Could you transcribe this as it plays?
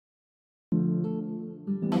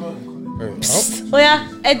Oh yeah,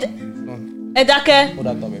 Edake. Hold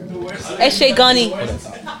that thought, baby. Eshe Gani.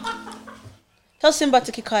 Tell Simba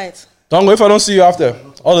to keep quiet. Dongo, if I don't see you after,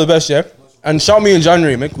 all the best, yeah? And shout me in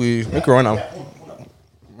January, make we run now.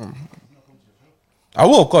 I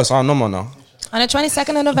will, of course, I know more now. On the 22nd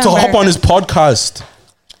of November. To hop on this podcast.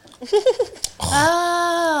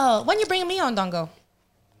 Oh, when you bringing me on, Dongo?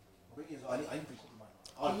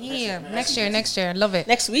 Yeah, next year. Love it.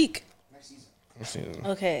 Next week.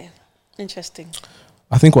 Okay, interesting.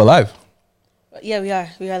 I think we're live. Yeah, we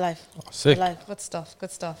are live. Sick. We're live. Good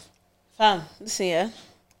stuff. Fam, listen, yeah.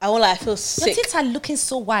 I won't lie, I feel sick. Your teeth are looking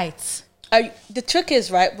so white. The trick is,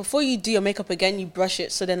 right, before you do your makeup again, you brush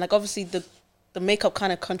it. So then, like, obviously, the makeup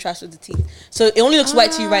kind of contrasts with the teeth. So it only looks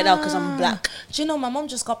white to you right now because I'm black. Do you know, my mom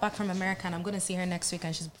just got back from America and I'm going to see her next week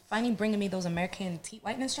and she's finally bringing me those American teeth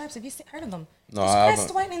whitening strips. Have you heard of them? No, those I pressed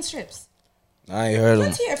haven't. whitening strips. I ain't heard of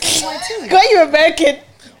them. Your teeth are white too. Girl, you're American.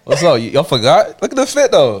 What's up? Y'all forgot? Look at the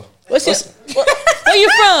fit, though. Where you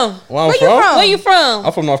from? Where you from?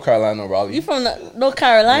 I'm from North Carolina, Raleigh. You from North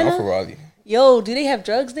Carolina? Yeah, I'm from Raleigh. Yo, do they have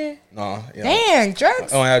drugs there? No. Yeah. Dang,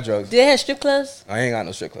 drugs? I don't have drugs. Do they have strip clubs? I ain't got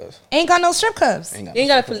no strip clubs. Ain't got no strip clubs. You ain't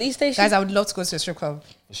got a police station? Guys, I would love to go to a strip club.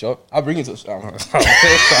 For sure. I'll bring you to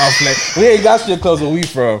we ain't got strip clubs where we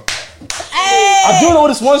from. Hey! I do know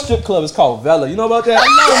this one strip club. It's called Vela. You know about that? No,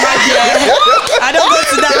 my dear. I don't go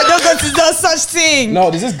to that. I don't go to no such thing. No,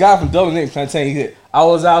 there's this guy from Dublin named Plantain. He said, I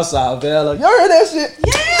was outside Vela. You heard that shit?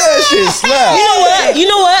 Yeah. That shit slap. You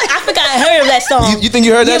know what? I think I heard of that song. You think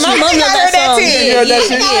you heard that shit? Yeah, my mom loved that song. You heard that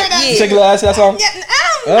shit? Yeah. Shake your ass to that song?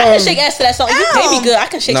 I can shake ass to that song. You pay me good. I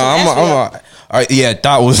can shake some ass to that. All right, yeah,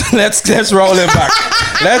 that was. Let's roll it back.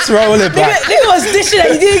 Let's roll it back. Nigga was dishing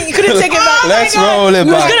that you couldn't take it back. Let's roll it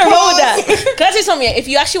You was back. gonna roll with that. Can I say something? Yeah? If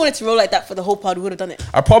you actually wanted to roll like that for the whole pod, we would have done it.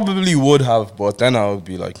 I probably would have, but then I would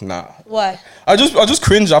be like, nah. Why? I just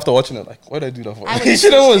cringe after watching it. Like, what did I do that for? I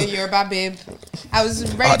was Yoruba babe. I was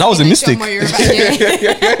ready. That was a mistake.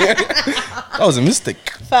 That was a mistake.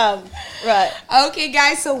 Fam, right. Okay,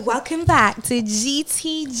 guys. So welcome back to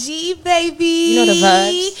GTG, baby. You know the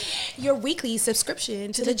vibes. Your weekly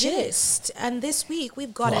subscription to the gist. And this week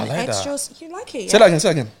we've got an like extra. that. You like it? Say that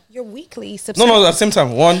again. Your weekly subscription. No, at the same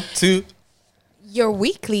time. 1, 2. Your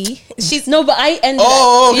weekly. No, but I ended.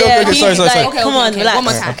 Okay. Sorry. Okay, come on, relax. One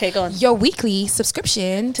more time. Okay, go on. Your weekly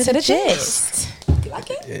subscription to the gist. You like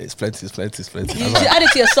it? Yeah, it's plenty. You should add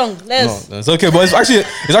it to your song. No, it's okay, but it's actually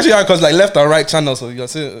hard because like left and right channel, so you got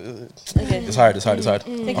to. Okay. It's hard. Thank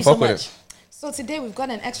you I'll so fuck with much. it. So today we've got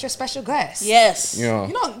an extra special guest. Yes. Yeah.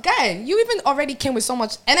 You know, guy, you even already came with so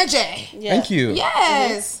much energy. Yeah. Thank you.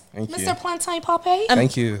 Yes. Thank you. Mr. Plantain Papi.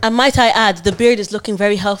 Thank you. And might I add, the beard is looking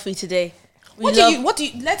very healthy today. What do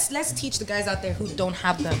you let's teach the guys out there who don't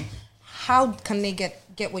have them. How can they get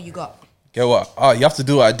what you got? Get what? Oh, you have to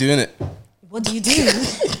do what I do, innit? What do you do?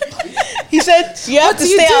 He said you have to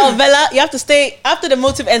stay out of Vela. You have to stay after the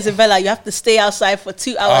motive ends in Vela. You have to stay outside for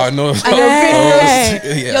 2 hours. Oh no.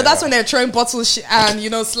 Yo, that's when they're throwing bottles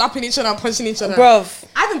and slapping each other and punching each other. Bro,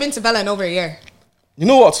 I haven't been to Vela in over a year. You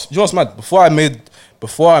know what? You know what's mad? Before I made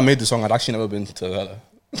the song, I'd actually never been to Vela.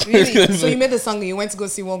 Really? So you made the song and you went to go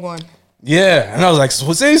see Wogwan. Yeah, and I was like,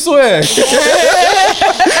 say swear.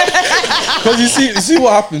 Because you see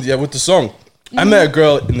what happened, with the song. I met a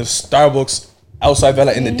girl in the Starbucks outside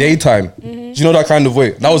Vela in the daytime. Do you know that kind of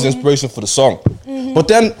way? That was the inspiration for the song. But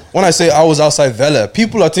then when I say I was outside Vela,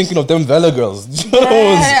 people are thinking of them Vela girls.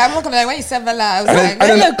 I'm not gonna lie, when you said Vela, I was like,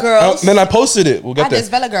 Vela girls. Then I posted it. We'll get there. There's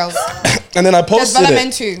Vela girls. And then I posted There's Vela it.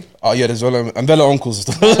 men too. Oh yeah, there's Vela and Vela uncles.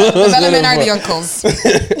 The Vela men are the uncles.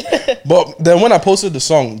 But then when I posted the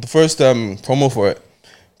song, the first promo for it,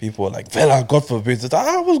 people were like, Vela, God forbid.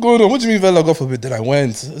 What's going on? What do you mean Vela, God forbid? Then I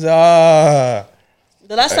went. The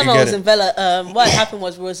last time I was in Vela, what happened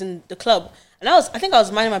was we was in the club. And I think I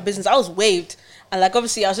was minding my business. I was waved. And like,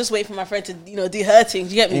 obviously, I was just waiting for my friend to, do her thing. Do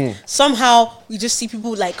you get me? Somehow, we just see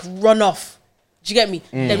people like run off. Do you get me?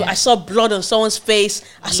 Then I saw blood on someone's face.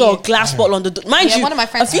 I saw a glass bottle on the door. Mind you, one of my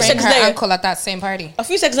friends sprained her ankle at that same party. A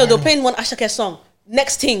few seconds later, they were playing one Ashake song.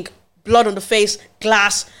 Next thing, blood on the face,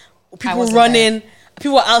 glass, people running,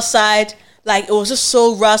 people were outside. Like, it was just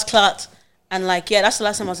so ras-clat. And like, that's the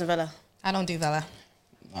last time I was in Vela. I don't do Vela.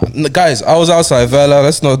 Guys, I was outside Vela.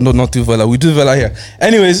 Let's not do Vela. We do Vela here.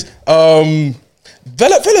 Anyways,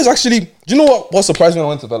 Vela's actually. Do you know what surprised me when I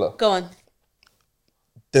went to Vela? Go on.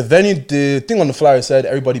 The venue, the thing on the flyer said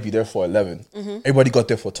everybody be there for 11. Everybody got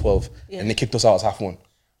there for 12, and they kicked us out as half one.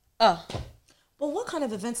 Oh. Well, what kind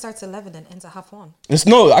of event starts at 11 and ends at half one? It's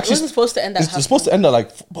wasn't supposed to end at half. It's supposed to end at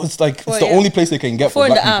it's the only place they can get for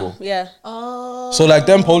black people. Yeah. Oh. So like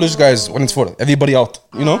them Polish guys, when it's for everybody out,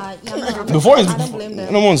 you know. Yeah, I'm Before I don't blame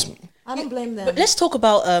them. no one's. I don't blame them. But let's talk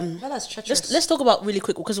about Vela's treacherous. let's talk about really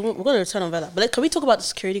quick because we're going to return on Vela. But can we talk about the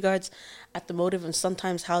security guards at the motive and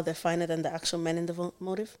sometimes how they're finer than the actual men in the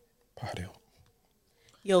motive?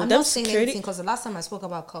 Yo, I'm them not saying security. anything because the last time I spoke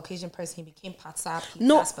about Caucasian person, he became pizza,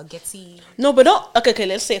 No. spaghetti. No, but not okay.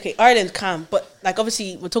 Let's say Ireland calm, but like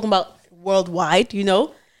obviously we're talking about worldwide. You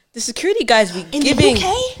know, the security guys be In giving the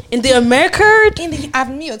UK? in the America.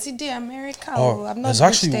 I've new today America. Oh, I'm not there's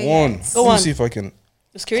actually one. Go Let on. me see if I can.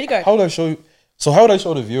 The security guard. How would I show you? So how would I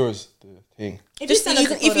show the viewers the thing? Just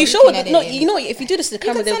if you show it, no, you know, if you do this to the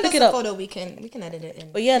camera, they'll pick it up. Photo, we can edit it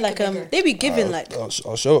in. But yeah, like they be giving like I'll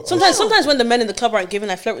show. sometimes when the men in the club aren't giving,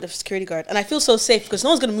 I flirt with the security guard, and I feel so safe because no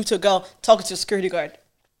one's gonna move to a girl talking to a security guard.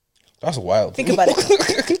 That's wild. Think about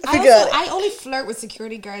it. I only flirt with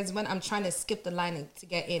security guards when I'm trying to skip the line to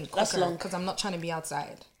get in That's quicker long. because I'm not trying to be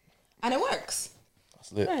outside, and it works.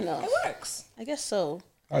 That's lit. Fair enough. It works. I guess so.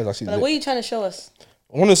 That is actually But like, lit. what are you trying to show us?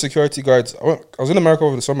 One of the security guards. I was in America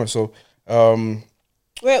over the summer, so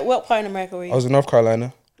What part in America were you? I was in North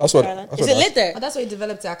Carolina. That's what. Carolina? That's Is what it lit there? Oh, that's why you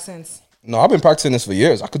developed accents. No, I've been practicing this for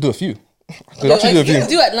years. I could do a few. I could Yo, actually do a you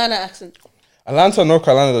few. do Atlanta accent. Atlanta and North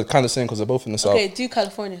Carolina are kind of same because they're both in the south. Okay, do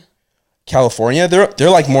California. California, they're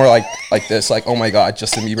like more like this. Like, oh my god,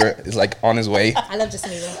 Justin Bieber is like on his way. I love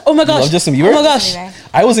Justin Bieber. Oh my You gosh. love Justin Bieber? Oh my gosh.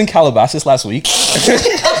 I was in Calabasas last week.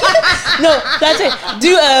 No, that's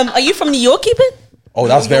it. Are you from New York even? Oh,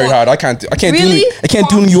 that's very hard. I can't Really?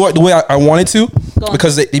 do New York the way I wanted to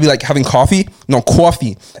because they be like having coffee,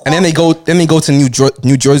 and then they go to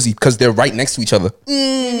New Jersey because they're right next to each other.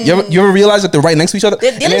 You ever realize that they're right next to each other?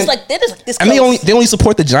 They're just like they're just this and close. they only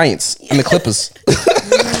support the Giants and the Clippers.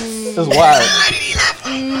 That's wild.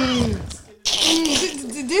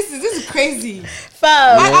 This is crazy.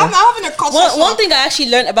 Fam. I'm having a culture One thing I actually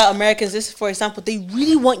learned about Americans is, for example, they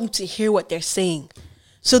really want you to hear what they're saying.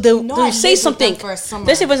 So they'll I say lived with something. them for a summer.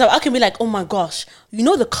 Let's say, for example, I can be like, oh my gosh, you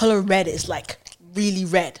know the color red is like really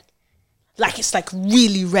red. Like it's like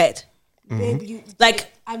really red. Babe,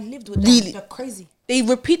 Like I've lived with them. really. They're crazy. They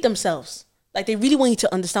repeat themselves. Like they really want you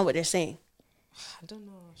to understand what they're saying. I don't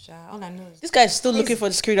know, Sha. All I know is This guy's still looking for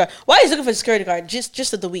the security guard. Why is he looking for the security guard?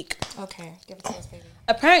 Just of the week. okay. Give it to us, baby.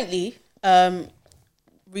 Apparently, Rihanna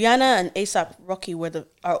and ASAP Rocky are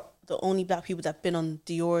the only black people that've been on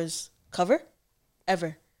Dior's cover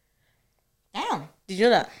ever. Damn. Did you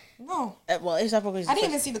know that? No, Well, ASAP Rocky is I the didn't first.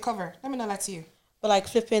 even see the cover. Let me know that to you. But like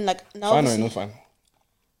flipping, like now. Fine, obviously- no, fine.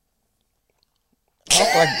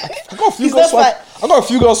 I got a few He's girls not I got a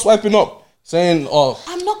few girls swiping up saying, "Oh,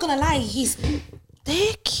 I'm not gonna lie. He's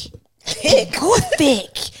thick. Good thick.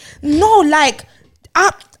 No, like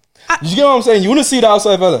you get what I'm saying? You want to see the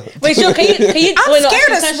outside fella?" Wait, sure. Can you? I'm wait, no, scared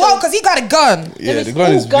actually, as well because he got a gun. Yeah, the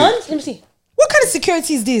gun is big. guns. Let me see. What kind of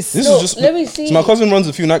security is this? This No, is just. let me see. So my cousin runs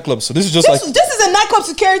a few nightclubs, so this is just This is a nightclub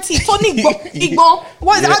security. Tony Igbo.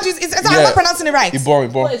 What is Yeah. it? I'm not pronouncing it right.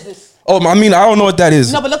 What is this? Oh, I mean, I don't know what that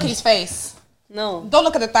is. No, but look at his face. No. Don't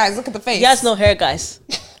look at the thighs. Look at the face. He has no hair, guys.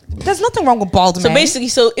 There's nothing wrong with bald So men. basically,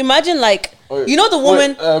 imagine like you know the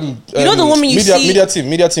woman. you know the woman you see.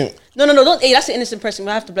 Media team. No, don't. Hey, that's an innocent person.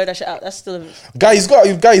 We have to blur that shit out. That's still. Guys,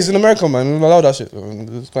 he's in America, man. We allow that shit.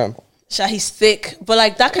 It's fine. He's thick, but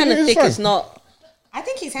like that kind of He's thick fine. is not. I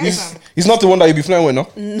think he's handsome. He's not the one that you be flying with, no.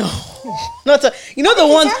 No, not the. You know the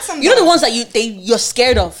ones. handsome, You know the though. ones that you're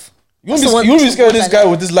scared of. You won't be scared of this guy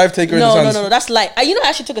with this life taker in his hands. No. That's like you know. I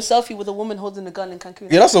actually took a selfie with a woman holding a gun in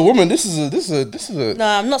Cancun. Yeah, that's a woman. This is a. No,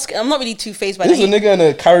 I'm not. I'm not really too phased by This that. is a nigga in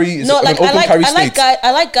a carry. No, like an open carry state.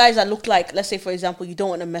 I like guys that look like. Let's say, for example, you don't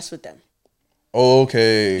want to mess with them. Oh,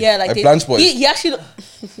 okay. Yeah, like Blanche boys. He actually.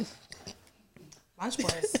 Lunch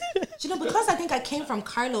boys. You know, because I think I came from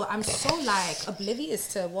Carlo, I'm so like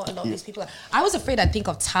oblivious to what a lot of these people are. I was afraid I'd think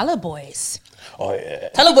of Tala boys. Oh yeah.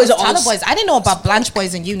 Tala boys are Tala on. boys. I didn't know about Blanche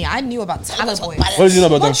boys in uni. I knew about Tala boys. What did you know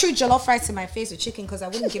about them? One true jollof rice in my face with chicken because I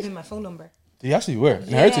wouldn't give him my phone number. They actually were in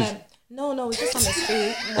Heritage. No, we just on the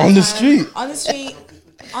street. On the street?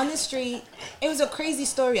 On the street. It was a crazy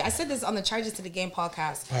story. I said this on the Charges to the Game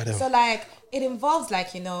podcast. I know. So like it involves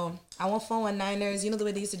like, I want 419ers, the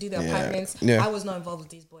way they used to do their apartments. Yeah. I was not involved with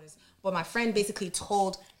these boys. But my friend basically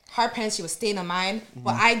told her parents she was staying at mine.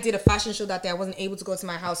 But I did a fashion show that day. I wasn't able to go to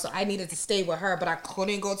my house, so I needed to stay with her, but I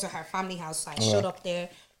couldn't go to her family house. So I showed up there,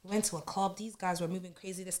 went to a club. These guys were moving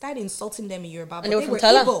crazy. They started insulting them in Yoruba, but they were they from were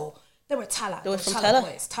Tala? Igbo. They were Tala. They were from Tala Tala?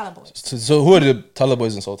 boys. Tala boys. So who are the Tala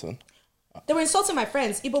boys insulting? They were insulting my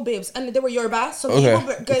friends, Igbo babes, and they were Yoruba. So the Okay,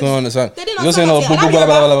 Igbo I don't understand. They didn't You're saying understand. all And I'm blah,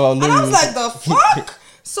 blah, Yoruba. blah, blah, And I was blah. like, the fuck?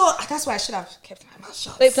 So that's why I should have kept my mouth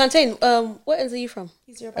shut. Wait, Plantain. What ends are you from?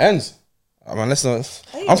 He's Yoruba. Ends. Man, let's not.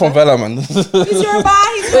 you I'm from Vela, man. He's Yoruba.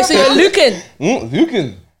 He's Wait, so you're Lucan?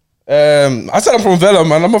 Lucan. I said I'm from Vela,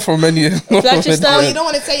 man. I'm not from any. Manchester. Oh, you don't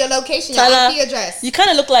want to say your location, your Tyler, IP address. You kind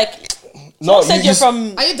of look like. No, said you're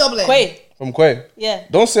from. Are you Dublin? Quay. From Quay. Yeah.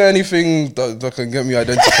 Don't say anything that can get me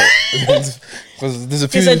identified. Because there's a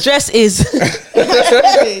few. His address is.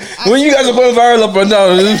 When you guys are going viral up and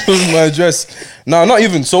down, this was my address. No, not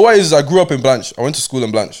even. So what is? I grew up in Blanche. I went to school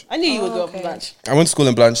in Blanche. I knew you would go up in Blanche. I went to school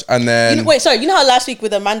in Blanche, and then. Wait, sorry. You know how last week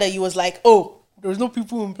with Amanda, you was like, "Oh, there's no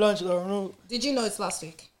people in Blanche." I don't know. Did you know it's last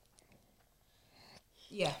week?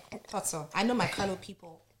 Yeah, thought so. I know my Carlo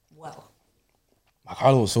people well. My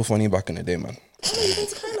Carlo was so funny back in the day, man. How are you going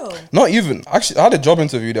to Carlo? Not even. Actually, I had a job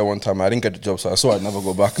interview there one time. I didn't get the job, so I saw I'd never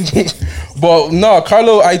go back. But no,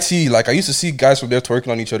 Carlo IT. Like I used to see guys from there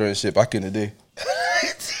twerking on each other and shit back in the day.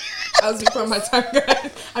 I was before my time,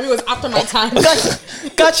 guys. I mean, it was after my time.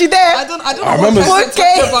 Got you there. I don't know I remember. what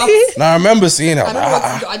guys you're talking about. Now I remember seeing her.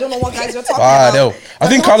 I don't know what guys you're talking about. I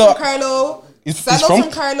think Carlo. It's Salos from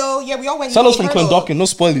from Carlo. Yeah, we all went. Salos uni from in Carlo. Clondalkin. No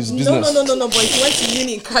spoil his business. No, boy. He went to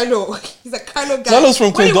uni in Carlo. He's a Carlo guy. Salos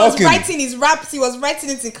from When he was Clondalkin. writing his raps, he was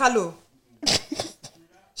writing it in Carlo.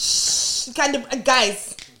 Shh, kind of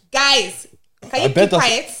guys. Can you keep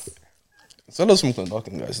quiet? Salos from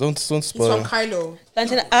Clondalkin, guys. Don't He's spoil. from Carlo.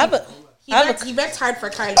 Plantain, He worked hard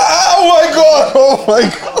for Carlo. Oh my god! Oh my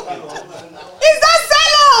god! Is that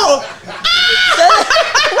Salo?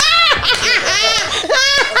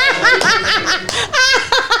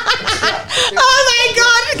 Oh my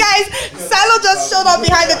god, guys! Salo just showed up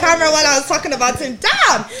behind the camera while I was talking about him.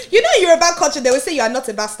 Damn! You know Yoruba culture, they will say you are not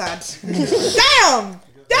a bastard. Damn!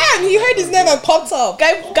 He heard his name and popped up.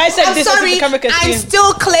 Guy said I'm this sorry. is the camera can see I'm him.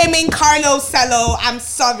 still claiming Carlo Salo. I'm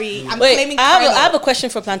sorry. I'm Wait, claiming I Carlo. have a question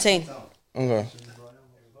for Plantain. Okay.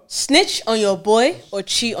 Snitch on your boy or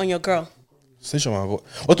cheat on your girl? Snitch on my boy.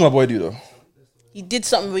 What did my boy do though? He did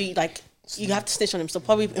something where you have to snitch on him, so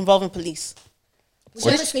probably involving police. Would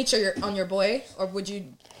you ever snitch on your boy, or would you?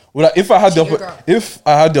 If I had Cheat your girl. if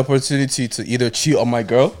I had the opportunity to either cheat on my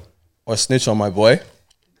girl or snitch on my boy,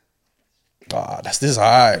 this is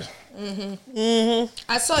hard.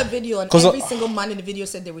 I saw a video and every single man in the video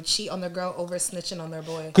said they would cheat on their girl over snitching on their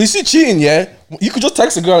boy. Cause you see cheating, yeah. You could just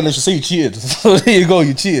text a girl and then she'll say you cheated. So there you go,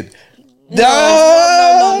 you cheated.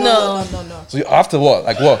 No. So you after what?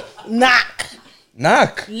 Like what?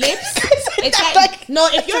 Knock. Lips. It's like, no,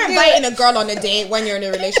 if you're inviting a girl on a date when you're in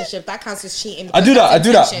a relationship, that counts as cheating. I do that.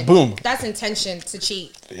 Intention. Boom. That's intention to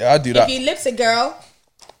cheat. Yeah, I do that. If you lips a girl,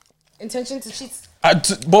 intention to cheat.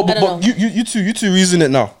 But you two reason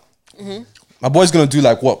it now. My boy's gonna do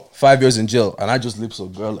like what 5 years in jail, and I just lips a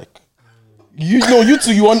girl like. You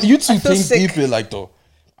two think deep it like though.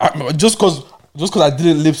 Just cause I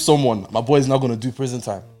didn't lip someone, my boy is not gonna do prison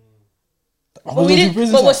time. But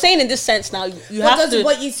we're saying in this sense now,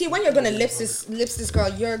 But you see, when you're gonna lips this girl,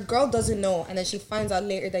 your girl doesn't know, and then she finds out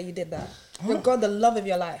later that you did that. Your girl, the love of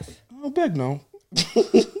your life. I'm beg now.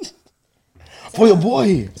 For your boy.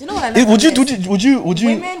 Do you know what I know? Would you?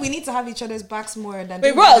 Women, we need to have each other's backs more than.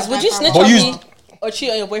 Wait, Roz, would you snitch on me or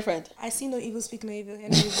cheat on your boyfriend? I see no evil, speak no evil. Hear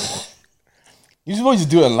no evil. You supposed to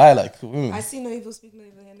do it and lie like women. I see no evil, speak no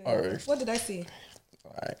evil. Hear no evil. Alright. What did I see?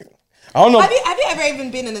 I don't know. Have you ever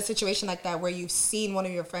even been in a situation like that where you've seen one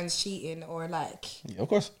of your friends cheating or like? Yeah, of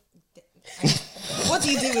course. What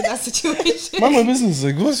do you do with that situation? Mind my business.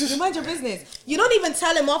 Like, what's You mind your business. You don't even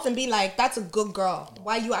tell him off and be like, "That's a good girl.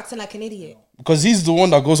 Why are you acting like an idiot?" Because he's the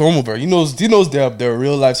one that goes home with her. He knows their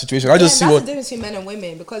real life situation. I just see that's what the difference between men and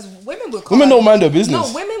women, because women will call women don't mind their business.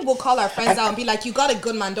 No, women will call our friends out and be like, "You got a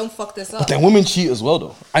good man. Don't fuck this up." But then women cheat as well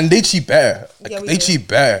though, and they cheat better. Like, Yeah, we they do. cheat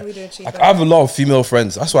better. We do cheat like better. I have a lot of female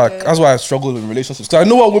friends. That's why I struggle in relationships. Because I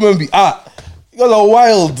know what women be at. You guys are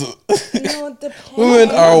wild. No, depends.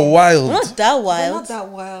 Women are wild. We're not that They're wild. not that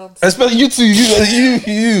wild. Especially you two.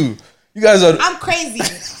 You guys are. I'm crazy.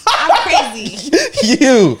 I'm crazy.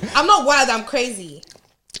 You. I'm not wild. I'm crazy.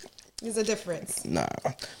 There's a difference. Nah.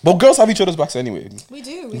 But girls have each other's backs anyway. We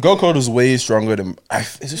do. Girl code is way stronger than.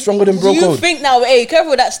 Is it stronger than bro Do you code? think now? Hey,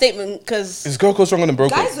 careful with that statement, because Is girl code stronger than bro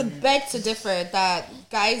code? Guys would beg to differ that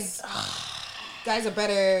guys are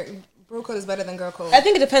better. Bro code is better than girl code. I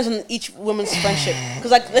think it depends on each woman's friendship.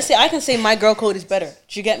 Because, like, let's say I can say my girl code is better.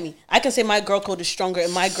 Do you get me? I can say my girl code is stronger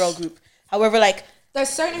in my girl group. However, like, There's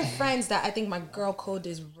certain friends that I think my girl code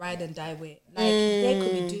is ride and die with. Like, they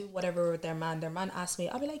could be do whatever with their man. Their man asked me,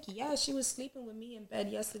 I'll be like, yeah, she was sleeping with me in bed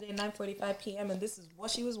yesterday, 9:45 p.m. and this is what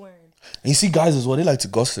she was wearing. And you see guys as well, they like to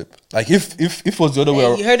gossip. Like if it was the other way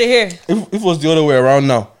around. you heard it here. If it was the other way around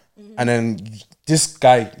now, and then this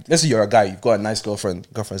guy, let's say you're a guy, you've got a nice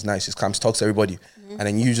girlfriend's nice, she comes, talks to everybody, and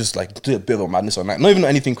then you just like do a bit of a madness or not even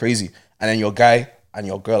anything crazy, and then your guy and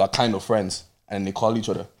your girl are kind of friends, and they call each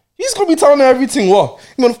other. You He's gonna be telling her everything. What?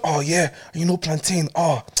 You know, oh yeah, you know Plantain.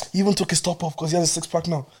 Oh, he even took his top off because he has a 6-pack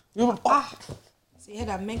now. So you hear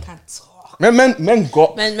that men can't talk. Men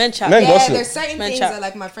chat. Men Yeah, gossip. there's certain Men things chat. that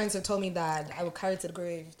like my friends have told me that I will carry to the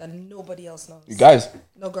grave that nobody else knows. You guys?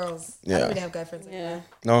 No girls. Yeah. I don't really have guy friends like that.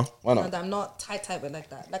 No, why No, not? I'm not tight with like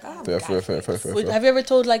that. Like I have Fair. guy friends. Have you ever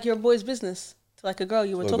told like your boy's business to like a girl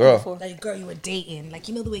you were talking girl. before? Like girl you were dating. Like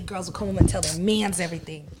you know the way girls will come home and tell their mans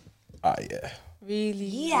everything. Ah, yeah. Really?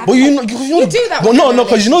 Yeah. But you know, You do that But with no, your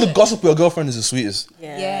because you know the relationship. gossip with your girlfriend is the sweetest.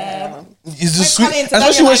 Yeah. It's the Like, sweet, coming into that,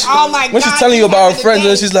 especially you're when, like, oh my when she's God, telling you this about her happened friends and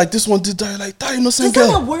again. she's like, this one did die. You're like, that innocent Does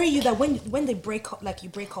that girl. not worry you that when they break up, like you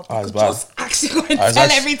break up, they it's could bad. just actually go and It's tell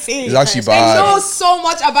actually- everything. it's actually They bad. know so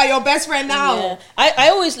much about your best friend now. Yeah. I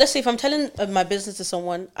always, let's say if I'm telling my business to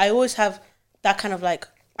someone, I always have that kind of like,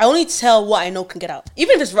 I only tell what I know can get out.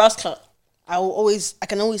 Even if it's Ross Club, I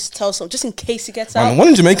can always tell someone just in case it gets out. Man,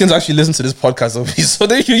 when Jamaicans actually listen to this podcast of me, so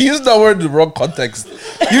they use that word in the wrong context.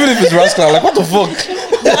 Even if it's rascal, like what the fuck?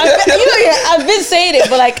 I've been saying it,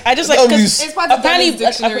 but like I just like That would be because It's part of the apparently,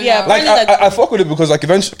 dictionary yeah, now. Like apparently, I fuck with it because like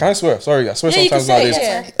eventually, can I swear? Sorry, I swear Yeah, you can sometimes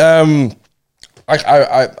say, nowadays.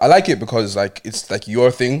 I like it because like it's like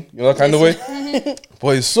your thing, you know, that kind of way.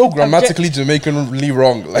 But it's so grammatically Jamaicanly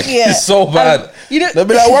wrong. Like Yeah. it's so bad. They'll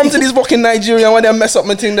be like, "What happened to these fucking Nigerian when they mess up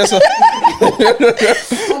my thing?" That's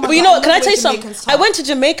but you know what? Can I tell you something? I went to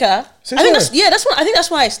Jamaica. I think that's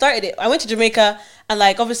why I started it. I went to Jamaica and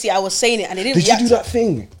like obviously I was saying it and they didn't. Did you react. do that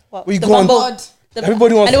thing? What? Where you The go on? bumbo.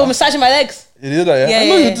 Everybody wants. And they were massaging my legs. You did that, yeah? Yeah, I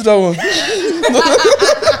know yeah, you did that one.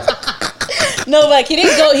 No, like he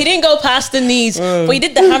didn't go past the knees, but he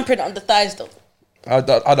did the handprint on the thighs though. How'd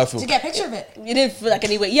that feel? Did you get a picture of it? You didn't feel like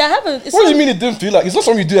anyway. Yeah, I haven't. What do you mean it didn't feel like? It's not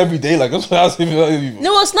something you do every day. Like that's what I was thinking.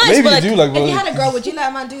 No, it's nice. Maybe but like, you do like. If you had a girl, would you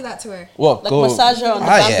let a man do that to her? What? like Go. massage her on the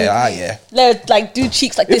bamboo. Yeah. Let her, like do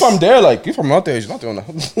cheeks like If this. I'm there, like if I'm not there, he's not doing that.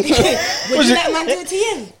 Would you let a man do it to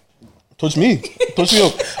you? Touch me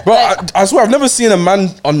up, bro. I swear I've never seen a man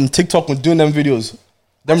on TikTok doing them videos.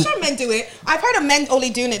 I'm sure men do it. I've heard of men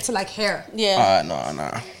only doing it to like hair. Yeah. No.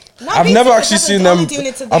 Not I've being never serious, actually that's seen only them. doing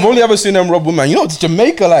it to I've them. only ever seen them rub women. You know, it's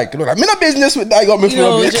Jamaica. Like, I'm in a business with that. You got me You for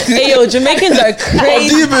know, rub you. hey yo, Jamaicans are How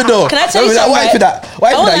crazy. deep it though? Can I tell you something? Why for that? Why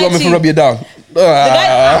I for won't that? You want lie me to to rub you down?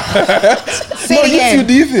 Say No, it you again. too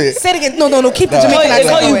deep it. Say it again. No. Keep the Oh, Jamaican they accent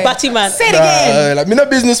call you going. Batty Man. Say it again. Like, me no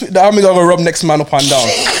business with that. I'm gonna rub next man up and down.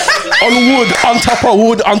 On wood, on top of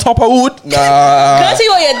wood. Can Nah. I tell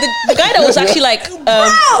you what? Yeah, the guy that was actually like, Wow,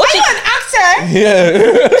 are you an actor?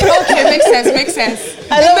 Yeah. Okay, makes sense.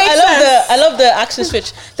 I love the action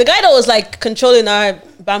switch. The guy that was like controlling our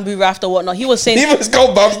bamboo raft or whatnot, he was saying, Even it's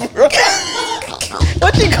called bamboo raft.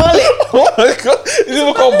 what do you call it? Oh my god. It's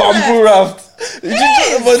even called bamboo raft.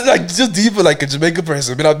 But it's like just deeper like a Jamaican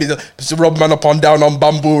person. But I'd be just rub man up and down on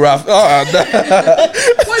bamboo raft. What's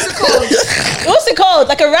it called? What's it called?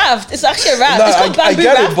 Like a raft. It's actually a raft. Nah, it's called I bamboo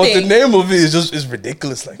get it, rafting. but the name of it is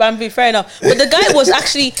ridiculous. Like Bamboo, fair enough. But the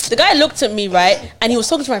guy looked at me, right? And he was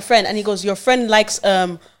talking to my friend and he goes, your friend likes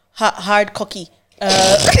hard cocky.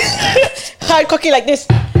 Hard cocky like this.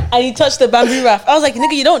 And he touched the bamboo raft. I was like,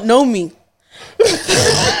 nigga, you don't know me.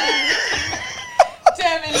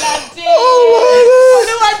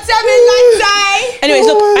 Anyways,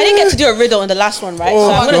 look, I didn't get to do a riddle in the last one, right?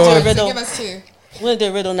 So I'm gonna do a riddle. Give us two. I'm gonna do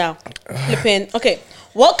a riddle now. Flipping. Okay.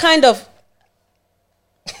 What kind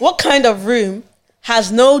of room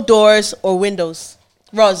has no doors or windows?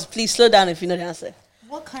 Roz, please slow down if you know the answer.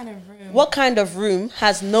 What kind of room? What kind of room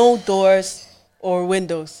has no doors or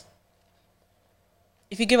windows?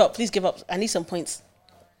 If you give up, please give up. I need some points.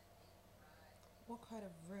 What kind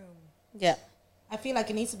of room? Yeah. I feel like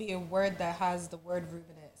it needs to be a word that has the word room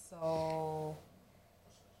in it. So,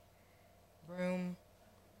 room.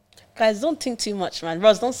 Guys, don't think too much, man.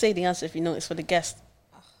 Roz, don't say the answer if you know it's for the guest.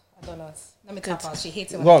 I don't know. Let me tap out. She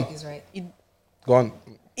hates it Go when on. she's right. go on.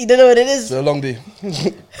 You don't know what it is? It's a long day.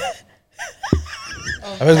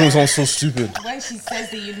 I bet it sounds so stupid. When she says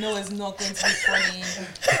that, you know it's not going to be funny.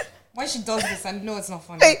 When she does this, I know it's not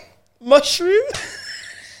funny. Hey, mushroom?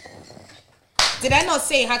 Did I not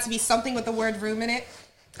say it had to be something with the word room in it?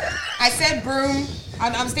 I said broom.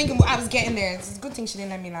 I was thinking I was getting there. It's a good thing she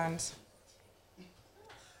didn't let me land.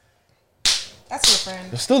 That's your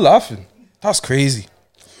friend. You're still laughing. That's crazy.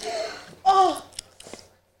 Oh.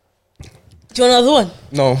 Do you want another one?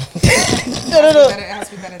 No. No. It has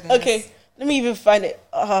to be better than Okay, this. let me even find it.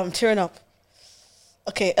 I'm tearing up.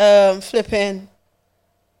 Okay, flipping.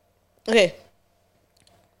 Okay.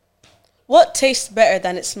 What tastes better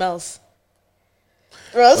than it smells?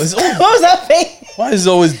 Ross, what was that face? Why is it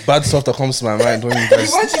always bad stuff that comes to my mind when you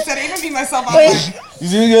guys? What you said, even me myself. I'm Wait. like,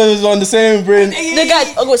 You guys on the same brain. The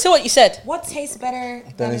guys, okay, say what you said. what tastes better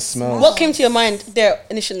Then than it smells. What came to your mind there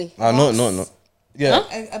initially? No. Yeah.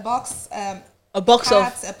 Huh? A box, A box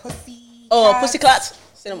cats, of a pussy. oh, cat. pussy clats.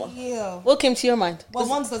 Cinema. Yeah. What came to your mind? Well,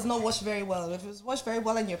 one does not wash very well. If it's washed very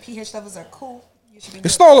well and your pH levels are cool, you should be good.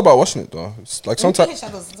 It's not all about washing it though. It's like sometimes. pH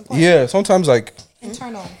levels is important. Yeah, sometimes like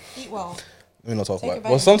Internal. Eat well. let me not talk Take about it. your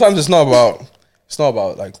Well, sometimes it's not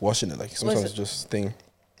about like washing it. Like sometimes it? it's just thing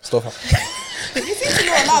stuff. You seem to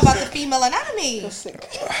know a lot about the female anatomy.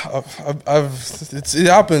 It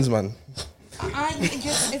happens, man.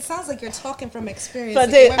 It sounds like you're talking from experience. But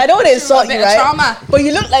Like you I don't want to went through a insult you, bit of right? Trauma. But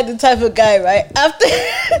you look like the type of guy, right?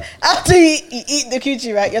 After you eat the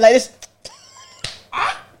coochie, right? You're like this.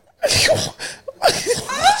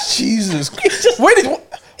 Jesus Christ.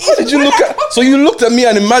 How did you look at? So you looked at me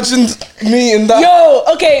and imagined me in that.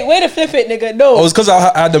 Yo, okay, way to flip it, nigga. No. Oh, it was because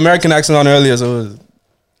I had the American accent on earlier, so. It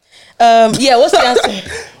was... Yeah. What's the answer?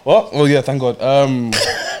 What? Oh yeah, thank God.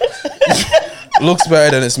 Looks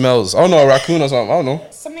better than it smells. I don't know, a raccoon or something. I don't know.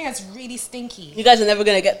 Something that's really stinky. You guys are never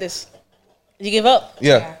gonna get this. Did you give up?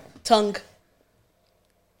 Yeah. Tongue.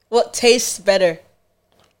 What tastes better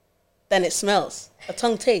than it smells? A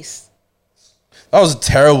tongue taste. That was a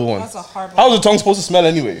terrible one. That's a horrible. How was the tongue supposed to smell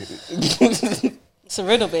anyway? It's a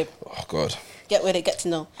riddle, babe. Oh God. Get with it. Get to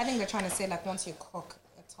know. I think they're trying to say like once you cook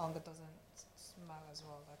a tongue, it doesn't smell as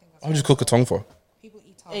well. I think that's How would you cook a tongue for? people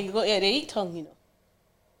eat tongue. There you go. Yeah, they eat tongue. You know.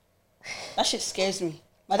 That shit scares me.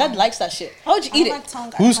 My dad likes that shit. How would you I eat don't it? like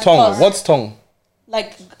tongue. I Whose like tongue? pork. What's tongue?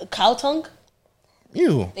 Like cow tongue?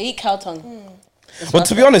 You. They eat cow tongue. But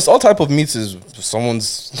to be honest, all type of meats is someone's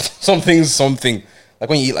something. Like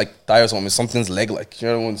when you eat like thigh or something, it's something's leg. Like you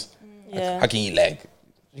know the ones. Yeah. I can eat leg.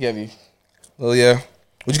 You get me? Well, yeah.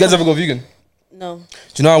 Would you guys ever go vegan? No. Do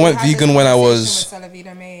you know I went had this vegan when I conversation was? with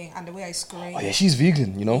Celavita May and the way I scream. Oh yeah, she's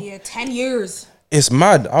vegan. You know, Yeah, 10 years. it's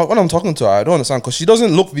mad. When I'm talking to her, I don't understand because she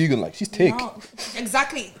doesn't look vegan. Like she's thick. No,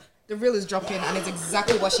 exactly. The reel is dropping, and it's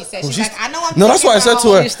exactly what she said. She's she's- like, I know I'm. No, that's what I said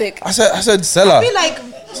to her. She's thick. I said, I Sella. feel like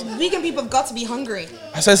vegan people have got to be hungry.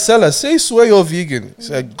 I said, Sella, say swear you're vegan. She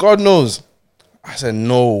said, God knows. I said,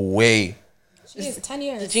 no way. She is 10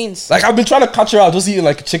 years. The genes. Like I've been trying to catch her out, just eating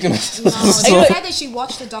like chicken. No, So- she said that she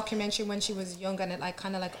watched the documentary when she was young, and it like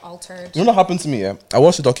kind of like altered. You know what happened to me? Yeah, I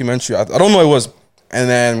watched the documentary. I don't know what it was, and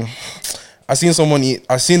then I seen someone eat.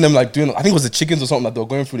 I seen them like doing. I think it was the chickens or something that they were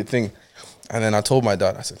going through the thing, and then I told my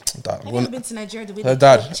dad. I said, Dad, Have you ever been to Nigeria? The way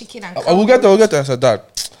Dad, they cook chicken and we'll get there. We'll get there. I said, Dad,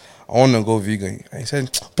 I want to go vegan. And he said,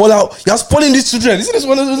 pull out. You're spoiling these children. You see this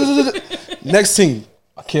one? Next thing,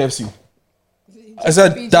 a KFC. I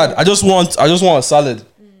said, Dad, I just want a salad.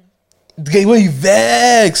 The way you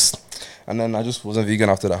vexed. And then I just wasn't vegan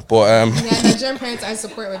after that. But Yeah, Nigerian parents I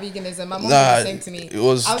support with veganism. My mom Nah, did the same to me. it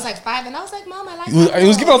was- I was like 5, and I was like, Mom, I like. it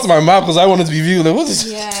was given out to my mom because I wanted to be vegan. Like, what is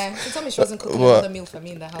this? Yeah, she told me she wasn't cooking But- another meal for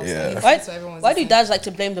me in the house. Yeah. Why do dads like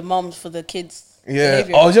to blame the moms for the kids? Yeah.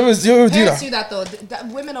 behavior? Oh, you ever do Parents that? do that though.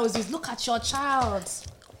 Women always use, look at your child.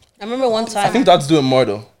 I remember one I time. think dads do it more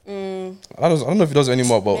though. I don't know if he does it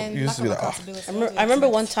anymore, but And he used to be lack of like, accountability. I remember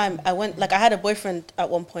one time I went, like I had a boyfriend at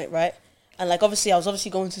one point, right? And like obviously I was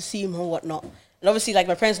going to see him and whatnot. And obviously like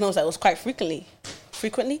my parents knows that it was quite frequently.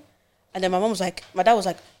 And then my dad was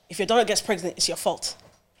like, if your daughter gets pregnant, it's your fault.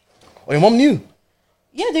 oh, your mom knew.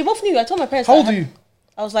 Yeah, they both knew. I told my parents. How that old are you?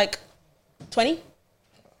 I was like 20.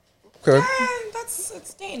 Okay.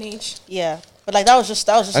 It's day and age. Yeah. But like that was just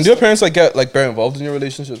And do your parents like get like very involved in your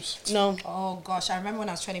relationships? no. Oh gosh, I remember when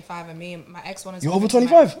I was 25 and me and my ex wanted to. You over move into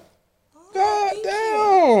my- 25? God thank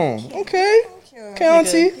damn. Okay. Thank you. Okay,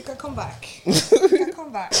 auntie. You can come back. You can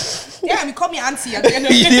come back. Yeah, you call me auntie at the end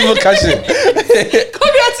of You it. didn't even catch it.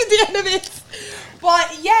 Call me auntie at the end of it.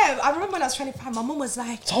 But yeah, I remember when I was 25, my mom was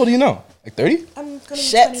like, So how old are you now? Like 30? I'm gonna be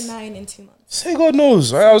Shit. 29 in 2 months. Say God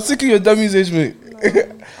knows. Right? I was thinking your dummy's age, mate.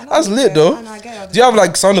 That's lit though. I know, I get it. Do you have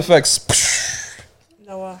like sound effects?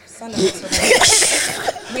 No, sound effects were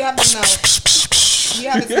like- we have them now. We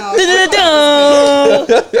have it now.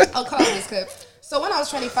 I'll cut out this clip. So when I was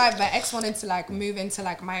 25, my ex wanted to like move into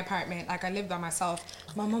like my apartment. Like I lived by myself.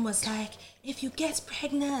 My mom was like, if you get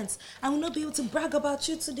pregnant, I will not be able to brag about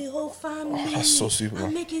you to the whole family. Oh, that's so stupid, I'll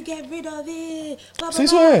man. make you get rid of it. Blah, blah, Say blah.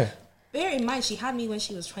 swear. Bear in mind, she had me when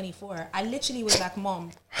she was 24. I literally was like,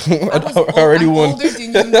 Mom, I already I'm won. older than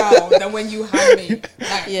you now than when you had me.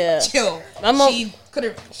 Like, Yeah. chill. My mom- She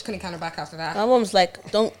couldn't counter back after that. My mom's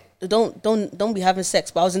like, don't be having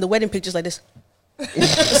sex. But I was in the wedding pictures like this.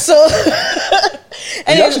 So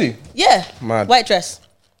anyway, actually? Yeah. Mad. White dress.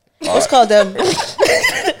 What's called By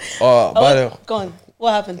the go on.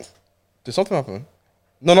 What happened? did something happen?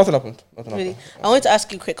 No, nothing happened. Really? I want to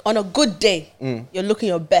ask you quick. On a good day, you're looking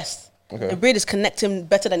your best. Okay. The braid is connecting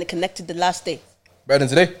better than it connected the last day. Better than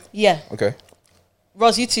today? Yeah. Okay.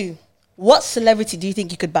 Roz, you too. What celebrity do you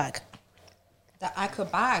think you could bag? That I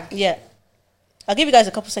could bag. Yeah. I'll give you guys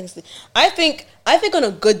a couple seconds. I think on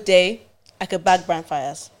a good day, I could bag Brand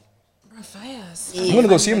Fires. Brand Fires. I'm gonna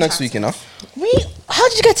go see him next week, you know. How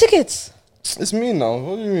did you get tickets? It's me now.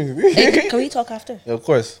 What do you mean? Hey, can we talk after? Yeah, of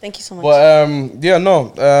course. Thank you so much. But yeah,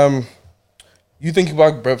 no. You think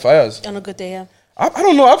about Brett Fires? On a good day, yeah. I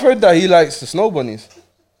don't know. I've heard that he likes the snow bunnies.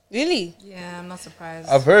 Really? Yeah, I'm not surprised.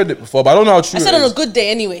 I've heard it before, but I don't know how true I said it on is. a good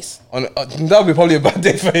day, anyways. That would be probably a bad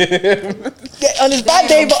day for him. Yeah, on his bad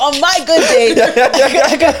day, but on my good day.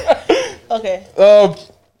 Okay.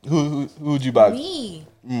 Who would you bag? Me?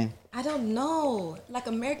 I don't know. Like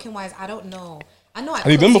American wise, I don't know. I know.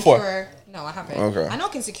 Have you been before? No, I haven't. Okay. I know I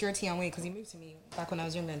can secure Tianwei because he moved to me back when I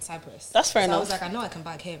was younger in Cyprus. That's fair enough. I was like, I know I can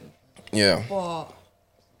bag him. Yeah. But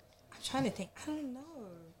I'm trying to think. I don't know.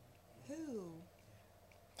 Who?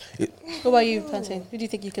 What about you, Plantain? Who do you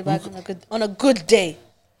think you could bag on a good day?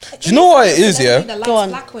 Do you know what it is, yeah? Go on.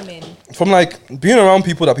 Black women. From like being around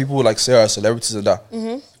people that people would like say are celebrities and that.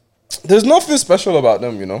 There's nothing special about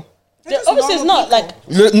them, you know. Obviously, it's not like.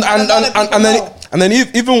 And then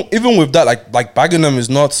even with that, like bagging them is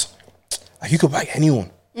not like you could bag anyone.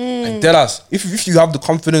 Like dead ass. If you have the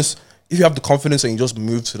confidence, and you just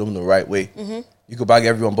move to them the right way, you could bag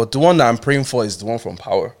everyone. But the one that I'm praying for is the one from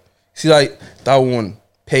Power. See, like that one,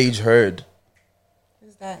 Paige Heard.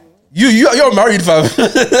 Who's that? You're married, fam.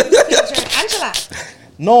 Angela.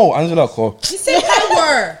 No, Angela Cole. You said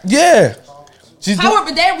Power. Yeah. She's Power,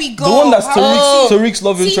 but there we go. the one that's Tariq's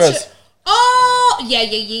love interest. Oh, yeah.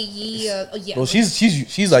 Oh, yeah. Bro,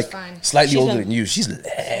 she's like fine. slightly She's older fine. than you. She's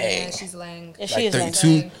Yeah, she's lang. Yeah, she like is like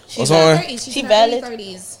 32 or She's something. She's She in her early valid.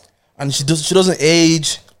 30s. And she doesn't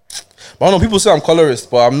age. But I don't know, people say I'm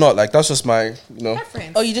colorist, but I'm not. Like that's just my, you know.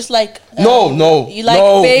 Preference. Oh, you just like. No. You like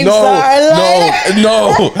no, babes no, that are no.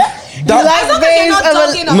 You That, like As long as you're not babes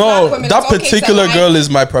talking of black no, women, that it's okay to particular like girl is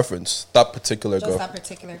my preference. That particular just girl. that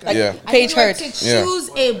particular girl. Like Yeah. Paige Heard. To Yeah. choose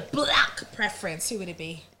a black preference, who would it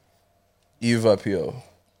be? Eva Pio.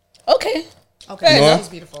 Okay. Okay, enough. she's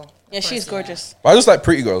beautiful. Yeah, she's gorgeous. But I just like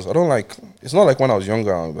pretty girls. I don't like. It's not like when I was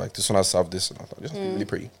younger. I'm like this one has to have this. And I thought just really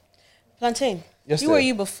pretty. Plantain. Yes, Who were dear.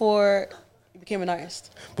 you before you became an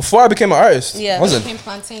artist? Before I became an artist, Yeah. wasn't. Became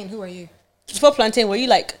Plantain. Who are you? Before Plantain, were you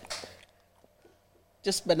like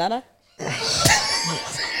just banana?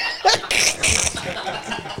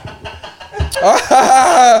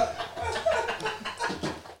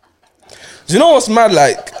 Do you know what's mad?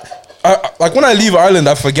 Like when I leave Ireland,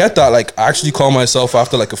 I forget that like I actually call myself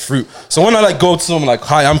after like a fruit. So when I like go to someone like,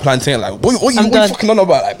 "Hi, I'm Plantain," like, what you fucking on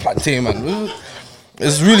about like Plantain, man?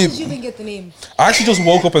 It's really. How did you even get the name? I actually just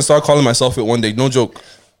woke up and started calling myself it one day, no joke,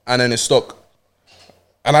 and then it stuck,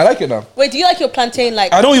 and I like it now. Wait, do you like your plantain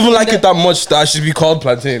like? I don't even like it that much that I should be called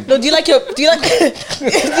Plantain. No, do you like You know,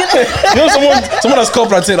 someone that's called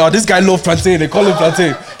Plantain. Oh, this guy loves Plantain. They call him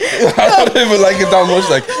Plantain. I don't even like it that much.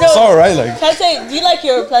 Like it's all right. Like plantain? Do you like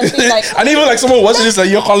your plantain like? and even like someone watching this, like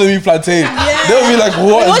you're calling me Plantain. They'll be like,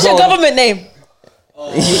 what? What's your government name?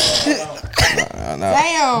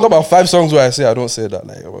 Damn. Got about 5 songs where I say I don't say that.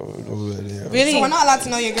 Like, Really? So we're not allowed to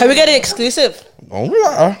know your. Can we get it exclusive? No.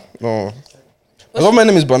 I got my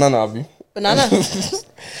name is Banana, Abi. Banana.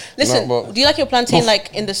 Listen, No, but- do you like your plantain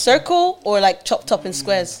like in the circle or like chopped up in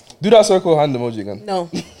squares? Do that circle hand emoji again. No.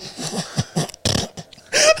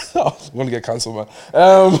 I'm gonna get cancelled, man.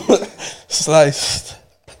 Sliced.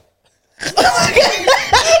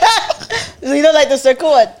 So you don't like the circle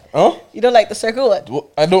one? Huh? You don't like the circle one?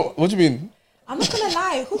 I don't. What do you mean? I'm not gonna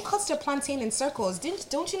lie. Who cuts their plantain in circles?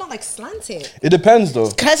 Don't you not like slant it? It depends, though.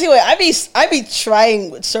 Can I see what I be trying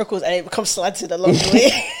with circles and it becomes slanted along the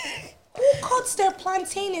way. Who cuts their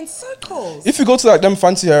plantain in circles? If you go to like them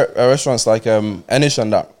fancy restaurants like Enish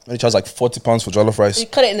and that, they charge like £40 for jollof rice. You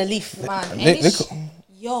cut it in a leaf. Man, They- and they it's- co-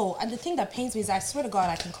 yo, and the thing that pains me is I swear to God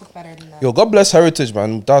I can cook better than that. Yo, God bless Heritage,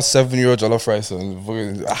 man. That's €7 jollof rice and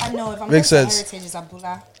I know if I'm going makes to sense. Heritage, it's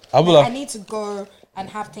Abula. Abula. Like, I need to go and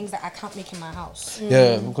have things that I can't make in my house.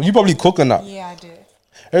 Yeah, because you probably cook on that. Yeah, I do.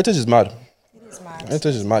 Heritage is mad. It is mad.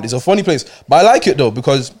 Heritage is mad. It's a funny place, but I like it though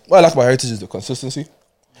because what I like about Heritage is the consistency.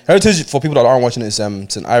 Heritage, for people that aren't watching it, it's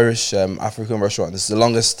an Irish African restaurant. It's the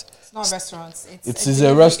longest. It's not restaurants. It is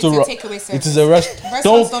a restaurant. It's a takeaway service. It is a restaurant.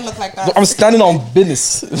 Restaurants don't look like that. I'm standing on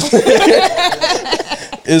business.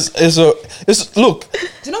 It's look. Do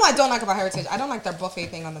you know what I don't like about Heritage? I don't like their buffet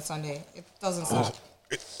thing on the Sunday. It doesn't slap.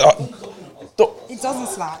 uh, It doesn't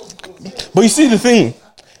slap. But you see the thing,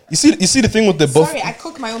 You see the thing with the buffet. Sorry, I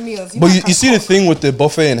cook my own meals. But you see the thing with the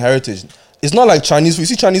buffet in Heritage. It's not like Chinese food. You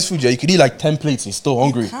see Chinese food, yeah, you could eat like 10 plates and you're still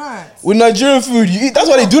hungry. With Nigerian food, you eat. That's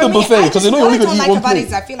why they do the buffet, because they know you only gonna eat one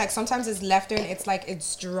plate. I feel like sometimes it's left in. It's like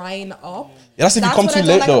it's drying up. Yeah, that's if you come too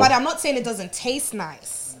late though. I'm not saying it doesn't taste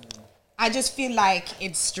nice. I just feel like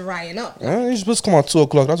it's drying up. Yeah, you're supposed to come at 2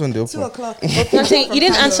 o'clock. That's when they open. 2 o'clock. You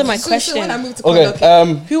didn't answer my question.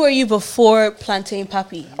 Okay. Who were you before Plantain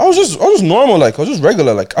Papi? I was just normal. Like I was just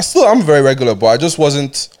regular. Like I'm very regular, but I just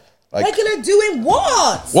wasn't. Like, regular doing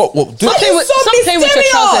what? What? Stop playing with your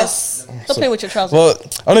trousers. Stop playing with your trousers. Well,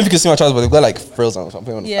 I don't know if you can see my trousers, but they've got like frills on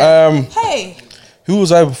something. Yeah. Hey. Who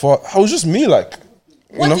was I before? I was just me. Like.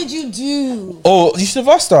 What did you do? Oh, you should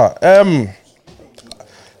have asked that.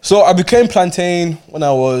 So I became Plantain when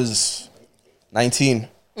I was 19.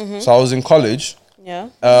 So I was in college. Yeah.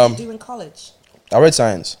 What did you do in college? I read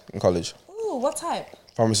science in college. Ooh, what type?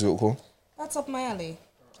 Pharmaceutical. That's up my alley.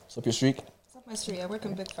 It's up your street. My street. I work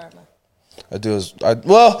in Big Pharma.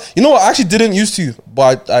 Well, you know what? I actually didn't used to,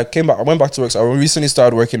 but I came back. I went back to work. So I recently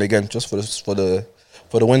started working again, just for the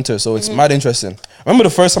winter. So it's mad interesting. I remember the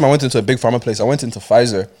first time I went into a big pharma place. I went into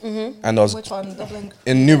Pfizer, and I was which one? Dublin.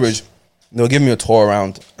 In Newbridge. They were giving me a tour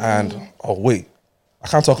around, and oh wait, I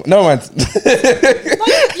can't talk. Never mind. It's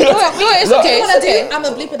okay. I'm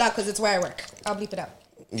gonna bleep it out because it's where I work. I'll bleep it out.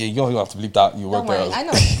 Yeah, you don't have to bleep that. You work there. I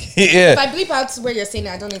know. Yeah. If I bleep out where you're saying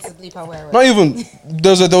it, I don't need to bleep out where I work. Not even.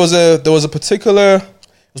 There was a particular. It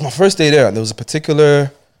was my first day there, and there was a particular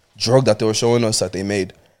drug that they were showing us that they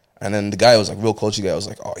made, and then the guy was like real culture guy. I was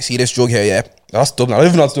like, oh, you see this drug here? Yeah, that's dope. I don't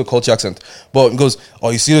even know how to do a culture accent, but he goes,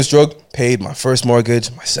 oh, you see this drug? Paid my first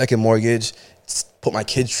mortgage, my second mortgage, put my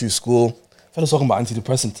kids through school. Fella's talking about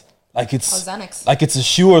antidepressant, like it's Xanax. Like it's a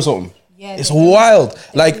shoe or something. Yeah, it's wild.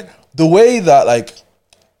 Like the way that like.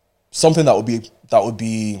 Something that would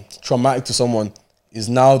be traumatic to someone is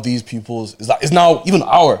now these people's is now even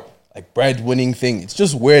our like breadwinning thing. It's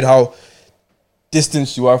just weird how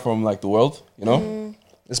distant you are from like the world, you know?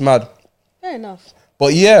 It's mad. Fair enough.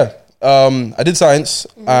 But yeah, I did science.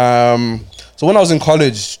 So when I was in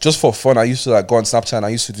college, just for fun, I used to like go on Snapchat and I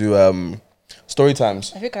used to do story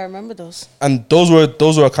times. I think I remember those. And those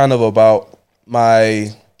were kind of about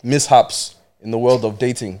my mishaps in the world of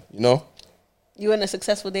dating, you know? You weren't a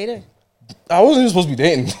successful dater? I wasn't even supposed to be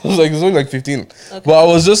dating. I was only like 15. Okay. But I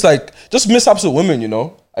was just mishaps with women, you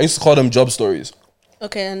know? I used to call them job stories.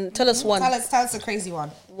 Okay, and tell us one. Tell us a crazy one.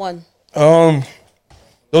 One. There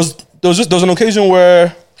was an occasion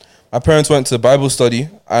where my parents went to Bible study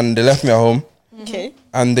and they left me at home. Okay.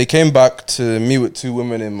 And they came back to me with 2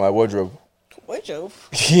 women in my wardrobe. Wardrobe?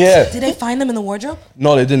 Yeah. Did they find them in the wardrobe?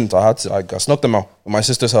 No, they didn't. I snuck them out with my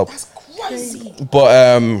sister's help. That's crazy.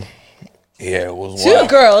 But yeah, it was wild.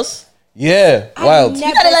 2 girls? Yeah, wild. You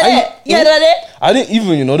had it like that? You had it like that? I didn't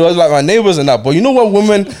even, you know, there was like my neighbors and that. But you know what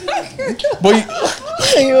women... but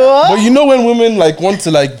you know when women like want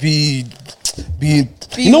to like be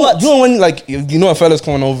you know what? You know when like you know a fella's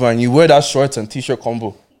coming over and you wear that shorts and t-shirt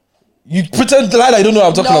combo. You pretend like I don't know what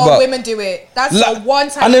I'm talking about. No, women do it. That's the one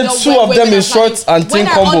time. And then 2 of them in shorts and team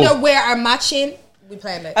combo. When our underwear are matching, we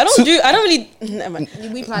plan it. I don't really. Never mind.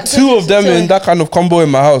 We plan it. 2 of them in that kind of combo in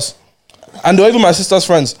my house, and they were even my sister's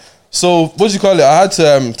friends. So what do you call it? I had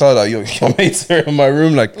to tell her, your mates are in my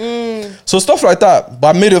room, like so stuff like that.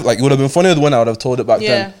 But I made it like it would have been funnier when I would have told it back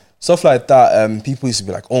then. Stuff like that. People used to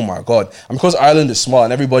be like, "Oh my god!" And because Ireland is small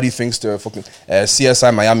and everybody thinks they're fucking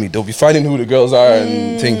CSI Miami, they'll be finding who the girls are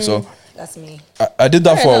and things. So that's me. I did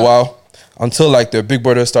that for a while until like their big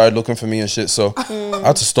brother started looking for me and shit. So I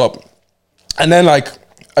had to stop. And then like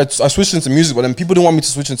I switched into music, but then people didn't want me to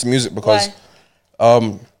switch into music because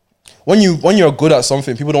when you're good at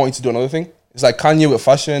something, people don't want you to do another thing. It's like Kanye with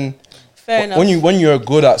fashion. Fair enough. When you're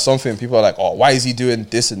good at something, people are like, oh, why is he doing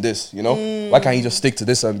this and this? You know, why can't he just stick to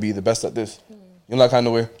this and be the best at this? You know, that kind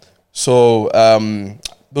of way. So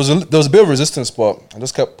there was a bit of resistance, but I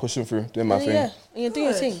just kept pushing through, doing my thing. Yeah, and you're doing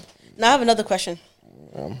your thing. Now I have another question.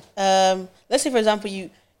 Let's say, for example,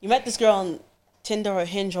 you met this girl on Tinder or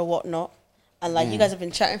Hinge or whatnot, and like you guys have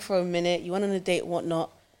been chatting for a minute, you went on a date and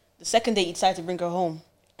whatnot. The second date, you decide to bring her home,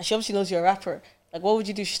 and she obviously knows you're a rapper. Like, what would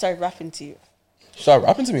you do if she started rapping to you? Start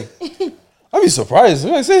rapping to me? I'd be surprised.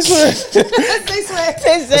 Like, say swear. Say swear.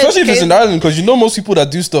 Especially if it's in Ireland, because you know most people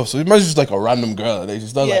that do stuff. So imagine just like a random girl. They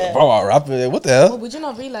just start like, bro, I rap. What the hell? Well, would you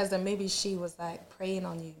not realize that maybe she was like preying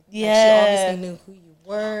on you? Yeah. Like, she obviously knew who you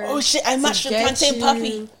were. Oh shit, I matched with Plantain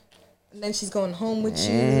Papi. And then she's going home with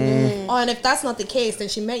you. Oh, and if that's not the case, then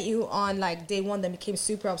she met you on like day 1, then became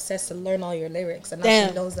super obsessed to learn all your lyrics, and now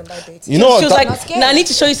she knows them by day 2. You know she was like, "Nah, I need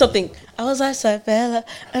to show you something." I was outside Vela.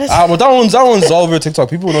 But that one's all over TikTok.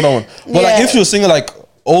 People know that one. But like, if you're singing like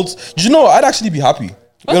old. Do you know? I'd actually be happy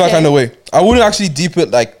in that kind of way. I wouldn't actually deep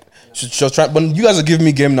it like. Just try, but you guys are giving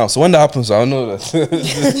me game now. So when that happens, I don't know that.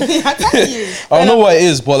 I don't know what it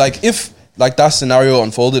is, but like if like that scenario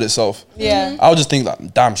unfolded itself, I would just think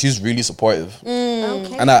that damn, she's really supportive,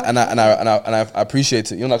 Okay. and I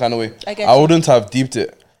appreciate it. You know that kind of way. I wouldn't have deeped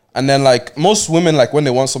it. And then like most women, like when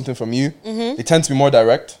they want something from you, they tend to be more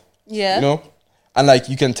direct. Yeah. You know, and like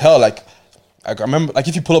you can tell like I remember like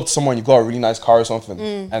if you pull up to someone, you got a really nice car or something,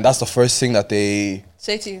 and that's the first thing that they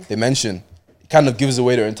say to you. They mention. Kind of gives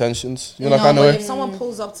away their intentions, you know, that kind of way. If someone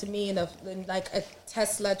pulls up to me in like a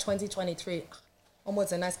Tesla 2023,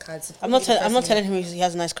 almost a nice car. I'm not telling him he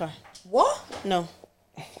has a nice car. What? No.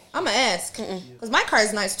 I'ma ask because my car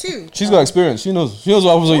is nice too. She's got experience. She knows what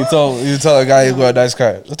happens when you tell a guy he's got a nice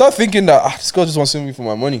car. Start thinking that this girl just wants to see me for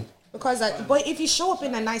my money. Because but if you show up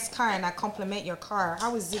in a nice car and I compliment your car,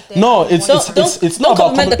 how is it? No, it's not about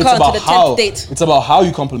compliment the car it's about to the 10th how date. it's about how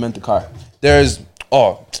you compliment the car. There's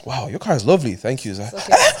oh wow, your car is lovely. Thank you.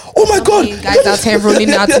 Okay. Oh my god, guys out here rolling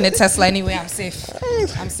out in a Tesla anyway. I'm safe.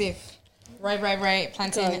 Right.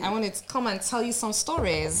 Plantain. I wanted to come and tell you some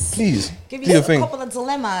stories. Please, give you a couple of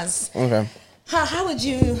dilemmas. Okay. How would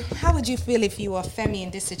you feel if you were Femi in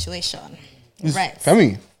this situation? Right.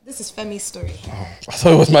 Femi. This is Femi's story. Oh, I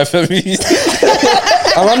thought it was my Femi.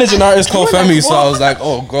 I manage an artist called Femi, so I was like,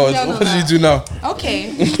 oh god, what did you do now?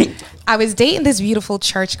 Okay. I was dating this beautiful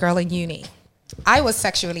church girl in uni. I was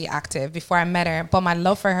sexually active before I met her, but my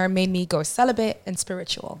love for her made me go celibate and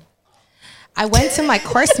spiritual. I went to my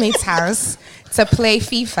course-mate's house to play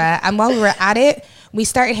FIFA, and while we were at it, we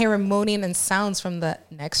started hearing moaning and sounds from the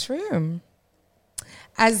next room.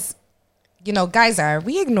 As, you know, guys are,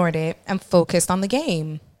 we ignored it and focused on the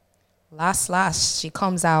game. Last, she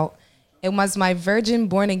comes out. It was my virgin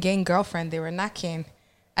born-again girlfriend. They were knocking.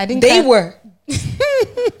 I didn't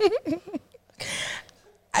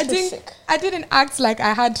act like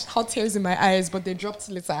I had hot tears in my eyes, but they dropped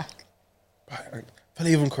later. Fella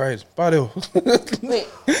even cried. Wait.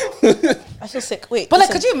 I feel sick. Wait. But like,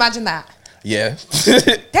 could you imagine that? Yeah.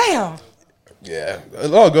 Damn. Yeah. A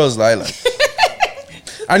lot of girls lie like.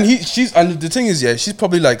 And the thing is, yeah, she's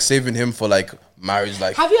probably like saving him for like marriage.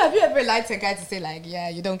 Like, have you ever lied to a guy to say like, yeah,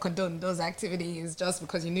 you don't condone those activities just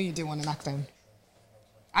because you knew you didn't want to knock them?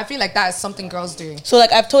 I feel like that is something girls do. So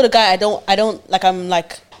like I've told a guy I don't like I'm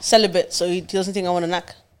like celibate, so he doesn't think I want to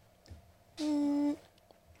knock. No,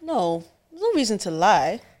 there's no reason to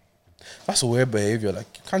lie. That's a weird behavior. Like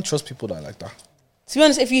you can't trust people that are like that. To be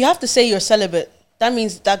honest, if you have to say you're celibate, that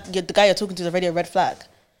means that the guy you're talking to is already a red flag.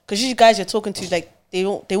 Because you guys you're talking to, like they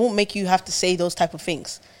won't make you have to say those type of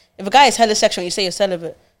things. If a guy is hella sexual and you say you're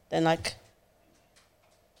celibate, then like,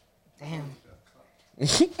 damn.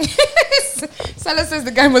 Salah says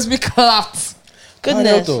the guy must be clapped.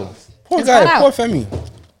 Goodness. Poor guy, poor Femi.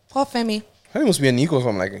 Poor Femi. Femi must be an equal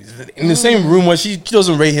from like in the same room where she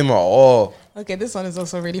doesn't rate him at all. Okay, this one is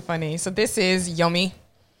also really funny. So this is Yummy.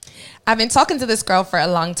 I've been talking to this girl for a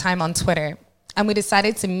long time on Twitter, and we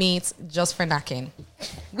decided to meet just for knacking.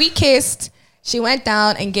 We kissed. She went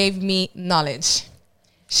down and gave me knowledge.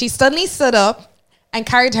 She suddenly stood up and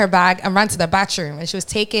carried her bag and ran to the bathroom, and she was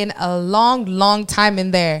taking a long time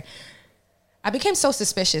in there. I became so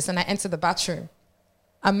suspicious, and I entered the bathroom.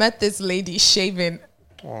 I met this lady shaving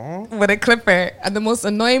with a clipper, and the most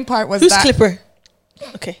annoying part was whose clipper?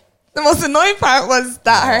 Okay. The most annoying part was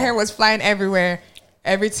that her hair was flying everywhere.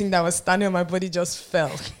 Everything that was standing on my body just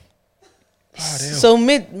fell. So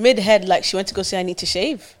mid head, like she went to go say I need to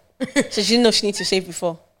shave. So she didn't know she needed to shave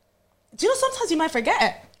before. Do you know sometimes you might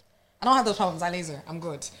forget? I don't have those problems. I laser. I'm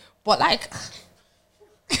good. But like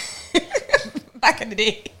back in the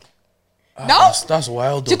day. No, that's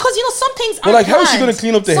wild though. Because you know some things. But like, how is she gonna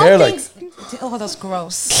clean up the hair? Like, oh, that's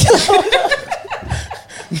gross.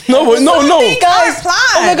 no, guys.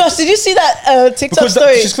 Oh my gosh, did you see that TikTok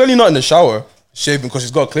story? She's clearly not in the shower shaving because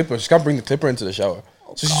she's got a clipper. She can't bring the clipper into the shower,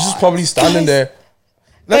 so she's just probably standing there.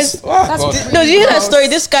 No, did you hear that story?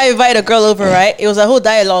 This guy invited a girl over, right? It was a whole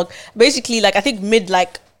dialogue. Basically, like I think mid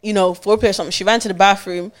foreplay or something. She ran to the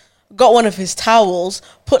bathroom, got one of his towels,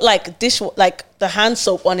 put like the hand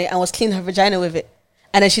soap on it, and was cleaning her vagina with it.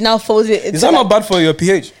 And then she now folded it. Is that not bad for your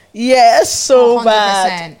pH? Yes, so 100%.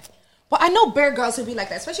 bad. But I know bare girls who be like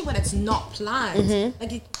that, especially when it's not planned.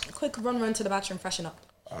 Like you quick run to the bathroom, freshen up,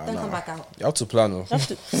 then come back out. You have to plan though.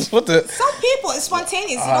 What the? Some people, it's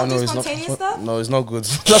spontaneous. You don't do spontaneous stuff? No, it's not good.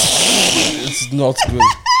 It's not good.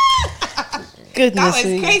 Goodness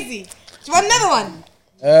That was crazy. Do you want another one?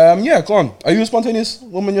 Yeah, go on. Are you a spontaneous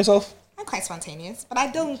woman yourself? I'm quite spontaneous, but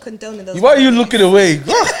I don't condone those. Why are you looking away?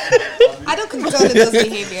 I don't condone those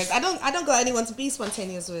behaviors. I don't got anyone to be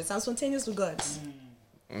spontaneous with. I'm spontaneous with God.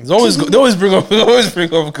 They always bring up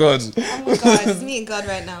God. Oh my God, it's me and God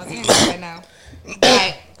right now. It's me and God right now.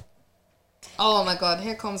 Right. Oh my God,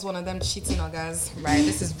 here comes one of them cheating on guys. Right,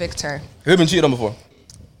 this is Victor. Have you been cheated on before?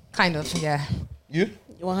 Kind of, yeah. You?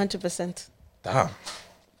 100%. Damn.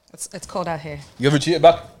 It's cold out here. You ever cheated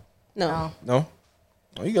back? No. No?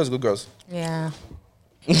 Oh, you guys are good girls. Yeah.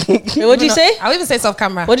 Wait, what did you say? I'll even say this off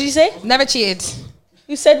camera. What did you say? Never cheated.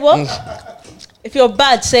 You said what? If you're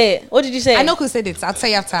bad, say it. What did you say? I know who said it. I'll tell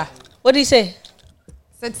you after. What did you say?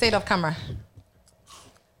 Say it off camera.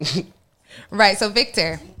 Right, so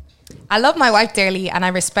Victor, I love my wife dearly and I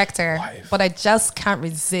respect her, but I just can't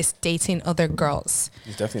resist dating other girls.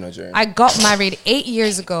 He's definitely Nigerian. I got married 8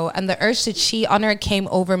 years ago and the urge to cheat on her came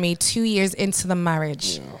over me 2 years into the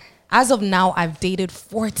marriage. Yeah. As of now, I've dated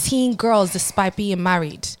 14 girls despite being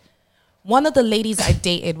married. One of the ladies I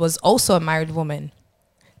dated was also a married woman.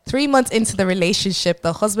 3 months into the relationship,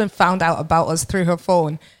 the husband found out about us through her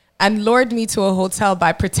phone and lured me to a hotel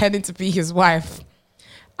by pretending to be his wife.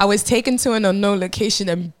 I was taken to an unknown location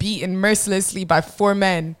and beaten mercilessly by 4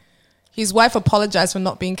 men. His wife apologized for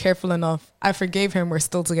not being careful enough. I forgave him. We're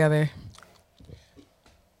still together.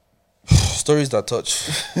 Stories that touch.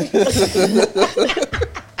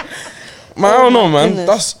 Man, I don't know, man.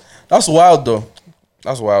 Goodness. That's wild, though.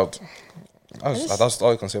 That's wild. That's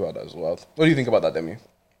all I can say about that. Is wild. What do you think about that, Demi?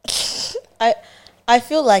 I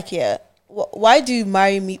feel like, yeah. Why do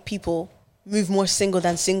married people move more single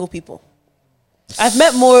than single people? I've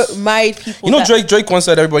met more married people. You know, Drake once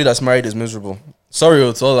said everybody that's married is miserable. Sorry,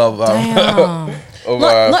 it's all about.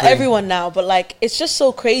 Not everyone now, but like it's just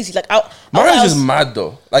so crazy. Like marriage is mad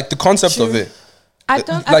though. Like the concept of it. I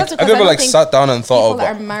don't. Like, have you ever like sat down and thought people about?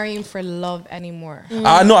 People are marrying for love anymore.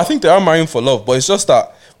 No, I think they are marrying for love, but it's just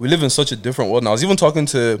that we live in such a different world now. I was even talking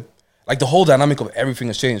to, like, the whole dynamic of everything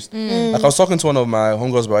has changed. Like I was talking to one of my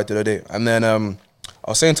homegirls about it the other day, and then I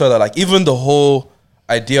was saying to her that like even the whole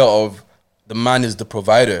idea of the man is the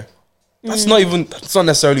provider, that's not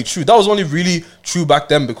necessarily true. That was only really true back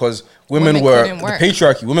then because women were the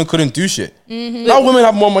patriarchy. Women couldn't do shit. Now women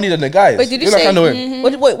have more money than the guys. Wait, did you say?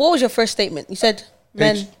 What was your first statement? You said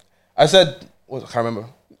men. I said, I can't remember.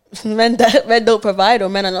 Men don't provide, or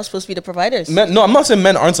men are not supposed to be the providers. No, I'm not saying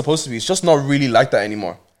men aren't supposed to be. It's just not really like that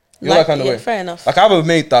anymore. You know that kind of way. Fair enough. Like I have a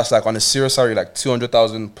mate that's like on a serious salary, like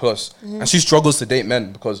 200,000 plus, and she struggles to date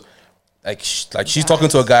men because, she's talking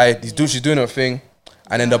to a guy. She's doing her thing,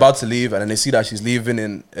 and then they're about to leave, and then they see that she's leaving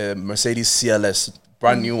in a Mercedes CLS,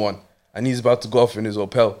 brand new one, and he's about to go off in his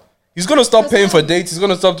Opel. He's gonna stop paying for dates. He's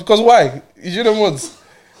gonna stop because why? You know what?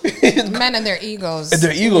 Men and their egos.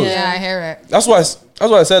 Their egos. Yeah, I hear it. That's why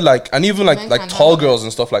I said like, and even like tall girls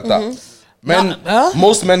and stuff like that.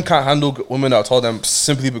 Most men can't handle women that are tall them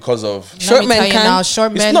simply because of short men can. Now,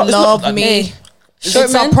 short men love me. It's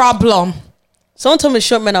a problem. Someone told me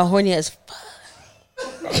short men are horny as fuck.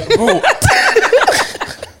 Bro.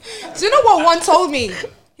 Do you know what one told me?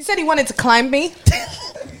 He said he wanted to climb me.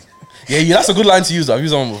 Yeah, that's a good line to use. I've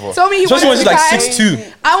used that one before. Told me he especially when she's like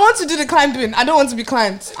 6'2". I want to do the climbing. I don't want to be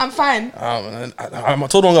climbed. I'm fine. I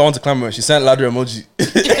told one guy I want to climb her. She sent ladder emoji.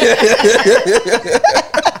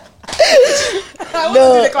 I want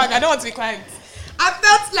to do the climb. I don't want to be climbed. I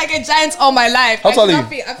felt like a giant all my life. How tall are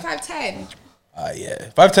you? I'm 5'10". Yeah.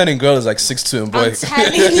 5'10" in girl is like 6'2" in boy. I'm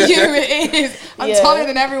telling you it is. I'm taller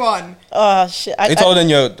than everyone. Oh, shit. Are you taller than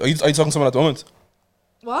your... Are you talking to someone at the moment?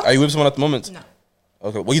 What? Are you with someone at the moment? No.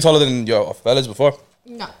 Okay. Were you taller than your fellas before?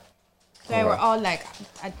 No. They were all like,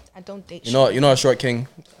 I don't date you know a short king.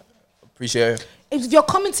 Appreciate it. If you're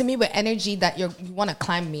coming to me with energy that you want to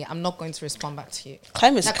climb me, I'm not going to respond back to you.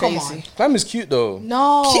 Climb is crazy. Climb is cute though.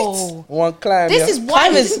 No. One climb. This is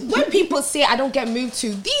when people say I don't get moved to.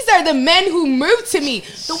 These are the men who move to me.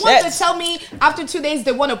 The ones that tell me after 2 days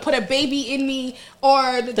they want to put a baby in me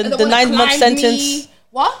or the 9-month sentence.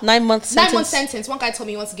 What? 9 month sentence. 9 month sentence. One guy told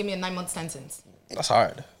me he wants to give me a 9 month sentence. That's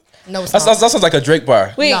hard. No, it's not. That sounds like a Drake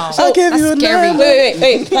bar. Wait, no. So I'll give you a scary.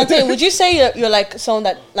 Wait. Plantain, would you say you're like someone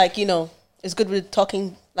that like is good with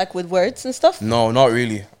talking like with words and stuff? No, not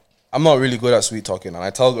really. I'm not really good at sweet talking, and I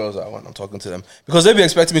tell girls that when I'm talking to them because they be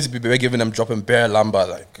expecting me to be giving them dropping bare lamba,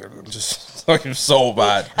 like just talking so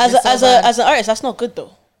bad. As an artist, that's not good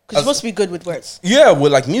though. Because you're supposed to be good with words. Yeah,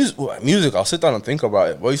 with like music, I'll sit down and think about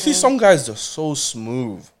it. But you see, some guys are so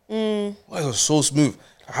smooth. Guys are so smooth.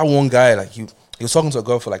 I had one guy like he was talking to a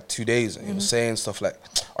girl for like 2 days, and he was saying stuff like,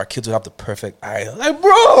 "Our kids would have the perfect eye." Like,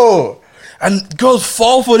 bro, and girls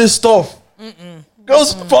fall for this stuff.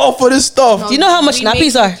 Girls fall for this stuff. Do you know how much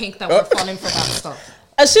nappies are? Think that we're falling for that stuff.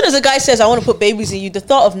 as soon as a guy says, I want to put babies in you, the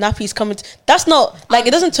thought of nappies coming, that's not, like,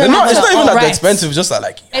 it doesn't turn It's not even that threat. expensive. It's just that,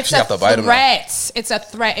 like, you It's actually a have to buy them. Now. threat. It's a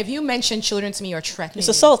threat. If you mention children to me, you're threatening. It's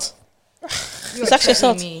assault. It's actually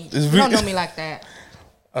assault. Me. It's You don't know me like that.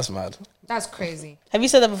 That's mad. That's crazy. Have you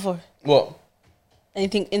said that before? What?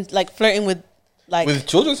 Anything in like flirting with, like, With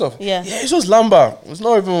children stuff? Yeah. Yeah, it's just lamba. It's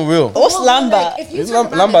not even real. what's No, lamba? like, if you It's talk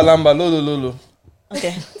about lamba, lolo.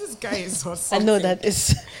 Okay, this guy is on I something. know that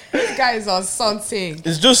it's. This guy is on something.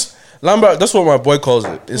 It's just lamba. That's what my boy calls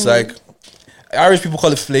it. It's like Irish people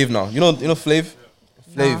call it flav now. You know flav?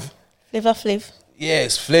 Flav. Flavor Flav. Yeah,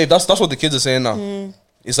 it's flav. That's what the kids are saying now.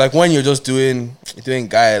 It's like when you're just doing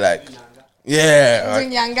guy like, yeah, like,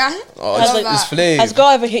 Doing Yanga. oh, I love it's that. flav. Has girl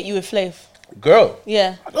ever hit you with Flav? Girl,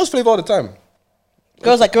 Yeah. I just flav all the time.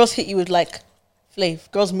 Girls hit you with like Flav.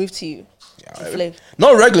 Girls move to you. Yeah, with Flav.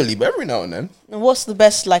 not regularly, but every now and then. And what's the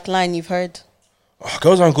best like line you've heard? Oh,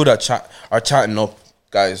 girls aren't good at chatting up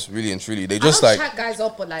guys, really and truly. They just I don't like, chat guys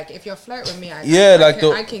up, but like if you're flirt with me,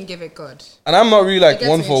 I can give it good. and I'm not really like It gets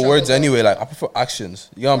one me in for trouble, words though. anyway. Like I prefer actions.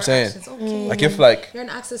 You know what I'm saying? Actions, okay. Like if like You're an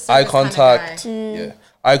access eye service kind of contact, guy. yeah,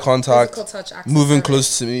 eye contact, Physical touch, access moving service.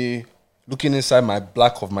 close to me, looking inside my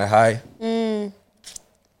black of my high.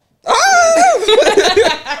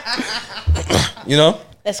 You know?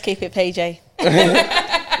 Let's keep it PJ.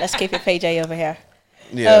 Let's keep it PJ over here.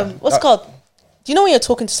 Yeah. What's it called? Do you know when you're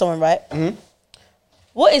talking to someone, right?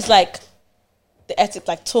 What is like the etiquette,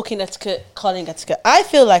 like talking etiquette, calling etiquette? I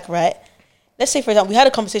feel like, right? Let's say, for example, we had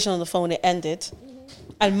a conversation on the phone, it ended,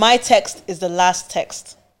 and my text is the last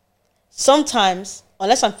text. Sometimes,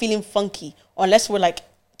 unless I'm feeling funky, or unless we're like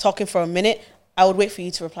talking for a minute, I would wait for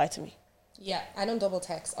you to reply to me. Yeah, I don't double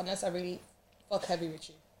text unless I really fuck heavy with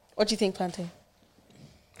you. What do you think, Plantain?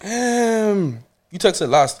 You texted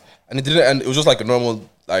last, and it didn't end. It was just like a normal,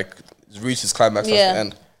 like it reached its climax at Yeah. the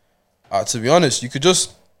end. To be honest, you could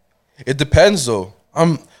just. It depends though.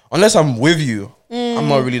 Unless I'm with you, I'm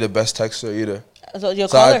not really the best texter either. So your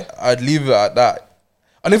So caller? I'd leave it at that.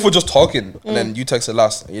 And if we're just talking, and then you texted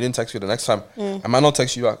last, and you didn't text me the next time, I might not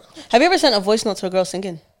text you back. Have you ever sent a voice note to a girl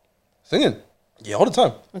singing? Singing, yeah, all the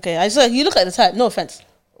time. Okay, I just you look like the type. No offense.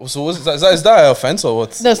 So is that an offense or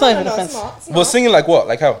what? No, it's not even No, offense. it's not. It's But not. singing like what?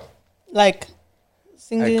 Like how? Like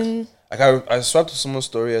singing. Like I swiped to someone's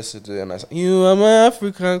story yesterday, and I said, "You are my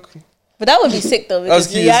African queen." But that would be sick though, because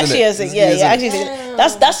cute, you isn't actually it? are singing. It's Yeah, cute, yeah, isn't actually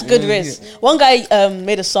singing. That's good riz. One guy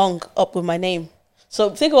made a song up with my name. So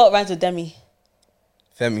think about rhymes with Demi.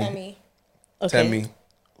 Femi, Femi. Okay. Temi,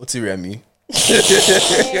 what's it, Remy?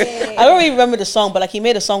 I don't really remember the song, but like he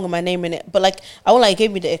made a song with my name in it. But like I won't like, he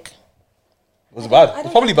gave me the ick. Was it bad? I don't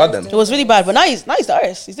It's probably think bad that's then. It was really bad, but now he's the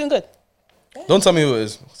artist. He's doing good. Don't tell me who it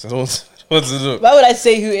is. I don't want to do. Why would I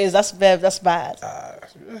say who it is? That's bad. That's bad.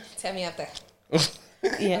 Tell me after.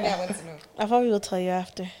 Yeah, I want to know. I probably will tell you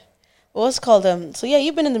after. But what's it called so yeah,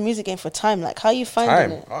 you've been in the music game for time. Like, how you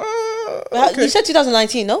finding Time. it? Okay. You said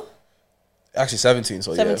 2019, no? Actually 17.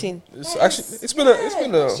 So 17. yeah. It's been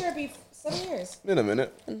Next year will be 7 years. been a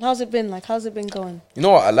minute. And how's it been? Like, how's it been going? You know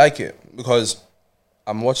what? I like it because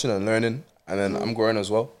I'm watching and learning, and then I'm growing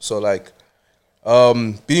as well. So like,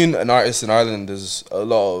 being an artist in Ireland, there's a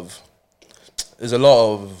lot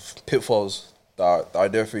of pitfalls that are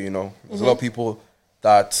there for you. You know, there's a lot of people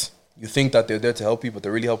that you think that they're there to help you, but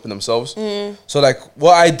they're really helping themselves. So like,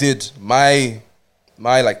 what I did, my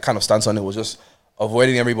like kind of stance on it was just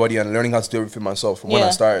avoiding everybody and learning how to do everything myself from when I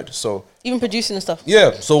Yeah. started. So Even producing and stuff.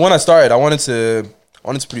 yeah, so when I started, I wanted to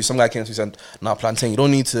produce. Some guy came to me and said, "Nah, Plantain, you don't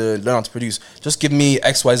need to learn how to produce. Just give me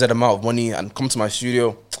XYZ amount of money and come to my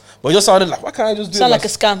studio." But it just sounded like, why can't I just do Sound it like a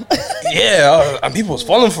scam. yeah, and people was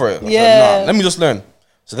falling for it. I Yeah. said, nah, let me just learn.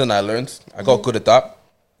 So then I learned. I got good at that.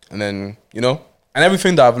 And then, you know, and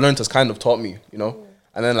everything that I've learned has kind of taught me, you know.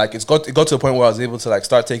 And then like it got to a point where I was able to like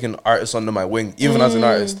start taking artists under my wing, even as an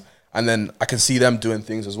artist. And then I can see them doing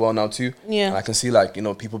things as well now too. Yeah. And I can see like, you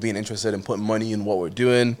know, people being interested in putting money in what we're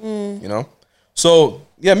doing, you know. So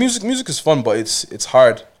yeah, music is fun, but it's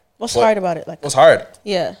hard. What's But hard about it? Like, What's hard?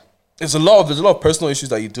 yeah. There's a lot of personal issues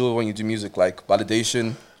that you deal with when you do music, like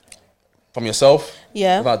validation from yourself,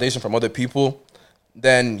 Yeah. validation from other people.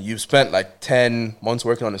 Then you've spent like 10 months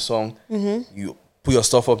working on a song. You put your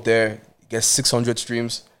stuff up there, you get 600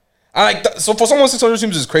 streams. And like so for someone 600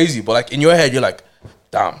 streams is crazy, but like in your head you're like,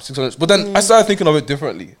 damn, 600. But then I started thinking of it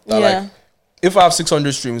differently. That Yeah. like if I have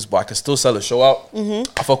 600 streams but I can still sell a show out,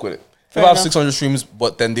 I fuck with it. Fair if I have enough. 600 streams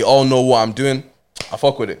but then they all know what I'm doing, I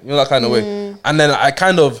fuck with it. You know, that kind of way. And then I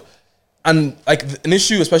kind of, and like an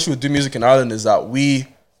issue, especially with doing music in Ireland, is that we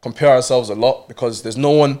compare ourselves a lot because there's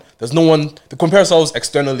no one, they compare ourselves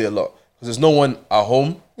externally a lot because there's no one at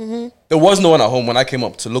home There was no one at home when I came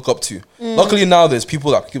up to look up to. Luckily now there's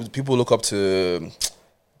people look up to.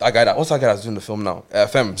 What's that guy that's doing the film now?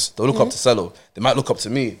 Fems. They'll look up to Cello. They might look up to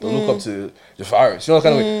me. They'll look up to Jafaris. You know,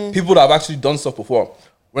 kind of way. People that have actually done stuff before.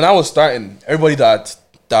 When I was starting, everybody that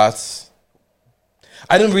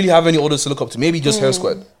I didn't really have any orders to look up to. Maybe just Hair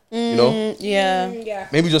Squad. You know? Yeah.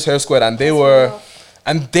 Maybe just Hair Squad, and they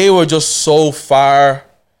were just so far.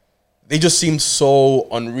 They just seemed so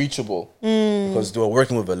unreachable because they were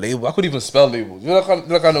working with a label. I couldn't even spell labels. You know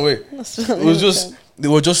that kind of way. It was just they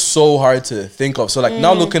were just so hard to think of. So like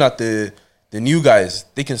now looking at the new guys,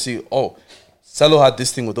 they can see, oh, Cello had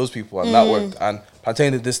this thing with those people and that worked, and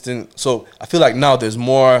Plantain did this thing. So I feel like now there's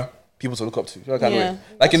more people to look up to. You know that kind of way.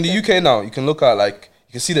 Like in the UK now, you can look at like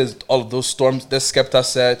you can see there's all of those Storms, there's Skepta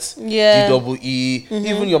sets, DEE,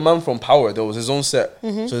 even your man from Power, there was his own set.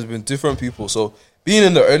 So there's been different people. So being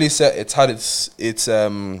in the early set, it's had its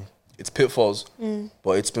pitfalls,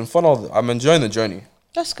 but it's been fun. I'm enjoying the journey.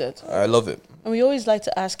 That's good. I love it. And we always like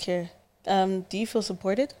to ask here, do you feel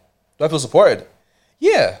supported? Do I feel supported?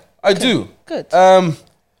 Yeah, I do. Good.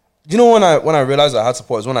 You know when I realized I had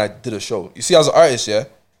support is when I did a show. You see, as an artist,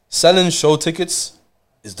 selling show tickets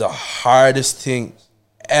is the hardest thing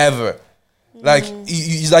ever. Like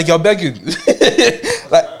it's like you're begging,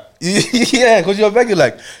 like because you're begging,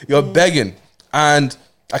 you're begging. And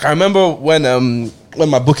like I remember when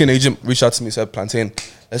my booking agent reached out to me, said, Plantain,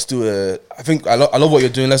 let's do I love what you're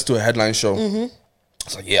doing, let's do a headline show. I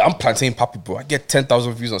was like, yeah, I'm Plantain Papi, bro. I get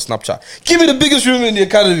 10,000 views on Snapchat. Give me the biggest room in the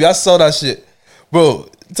academy. I saw that shit. Bro,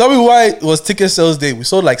 tell me why it was ticket sales day. We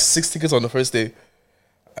sold like 6 tickets on the first day.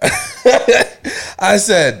 I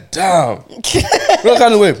said, damn. What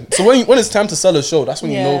kind of way? So when it's time to sell a show, that's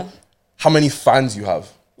when you know how many fans you have.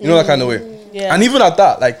 You know that kind of way. Yeah. And even at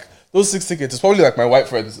that, like, those 6 tickets, it's probably like my white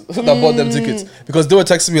friends that bought them tickets because they were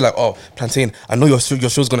texting me like, oh, Plantain, I know your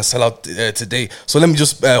show's going to sell out today, so let me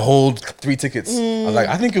just hold 3 tickets. I was like,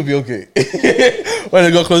 I think it'll be okay when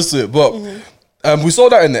I got close to it. But we saw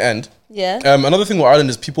that in the end. Yeah. Another thing with Ireland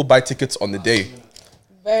is people buy tickets on the day.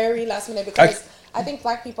 Very last minute because I think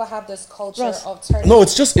black people have this culture of turning. No,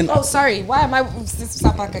 it's just in. Oh, sorry. Why am I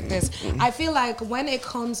stop back like this? I feel like when it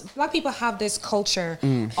comes, black people have this culture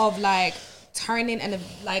of like turning and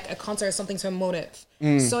like a concert or something to a motive.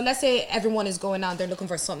 So let's say everyone is going out, they're looking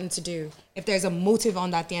for something to do. If there's a motive on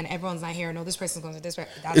that day and everyone's not here, no, this person's going to this.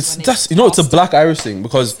 It's a black Irish thing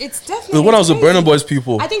because it's definitely when I was with Burna Boy's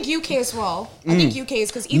people. I think UK as well. I think UK is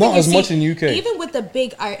because even not as much in UK. Even with the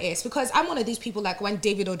big artists, because I'm one of these people like when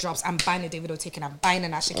Davido drops, I'm buying a Davido ticket, I'm buying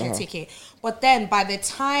an Ashake ticket. But then by the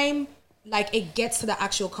time like it gets to the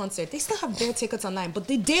actual concert, they still have their tickets online, but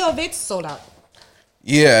the day of it sold out.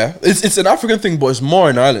 Yeah, it's an African thing, but it's more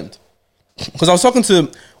in Ireland. Because I was talking to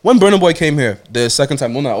when Burna Boy came here the second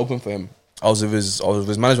time when I opened for him, I was with his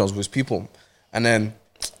management, I was with his people, and then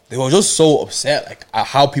they were just so upset like at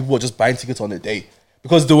how people were just buying tickets on the day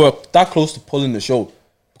because they were that close to pulling the show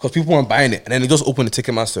because people weren't buying it, and then they just opened the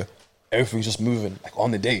Ticketmaster, everything's just moving like on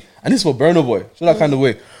the day, and this is for Burna Boy, so that kind of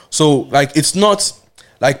way. So like it's not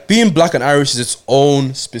like being black and Irish is its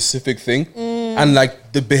own specific thing, and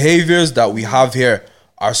like the behaviors that we have here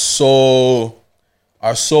are so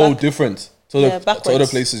different to other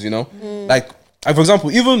places, you know? Like, for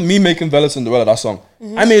example, even me making Vela Cinderella, that song,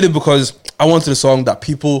 I made it because I wanted a song that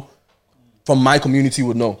people from my community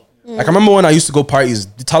would know. Like, I remember when I used to go parties,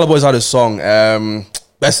 the Tala Boys had a song,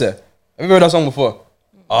 Besse. Have you heard that song before?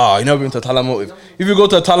 You never been to a Tala Motive. If you go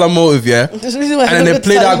to a Tala Motive, and then they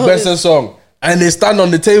play that Besse song, and they stand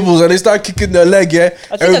on the tables and they start kicking their leg, I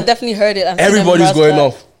think I've definitely heard it. Everybody's going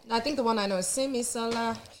off. I think the one I know is Simi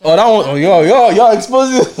Sola. Oh, that one. Oh, yo,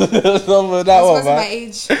 exposing yourself for that one, man. My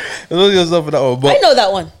age. Exposing yourself for that one. But I know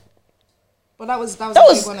that one. But that was a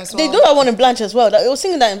big one as well. They do that one in Blanche as well. It was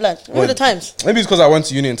singing that in Blanche. Remember the times? Maybe it's because I went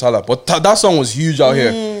to uni in Tala, but that song was huge out here.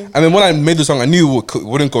 And then when I made the song, I knew it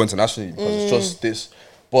wouldn't go internationally because it's just this.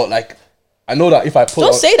 But like, I know that if I put,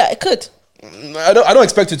 don't say that it could. I don't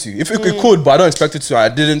expect it to. If it could, but I don't expect it to. I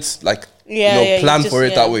didn't like plan for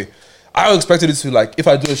it that way. I expected it to, like, if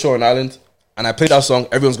I do a show in Ireland and I play that song,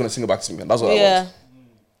 everyone's gonna sing it back to me, and that's what I want.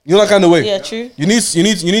 You know that kind of way. Yeah, true. You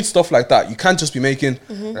need stuff like that. You can't just be making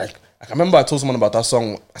like I remember I told someone about that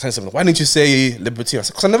song. I said something. Why didn't you say Libertine? I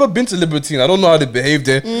said because I've never been to Libertine. I don't know how they behave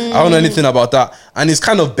there. I don't know anything about that, and it's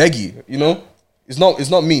kind of beggy. You know, it's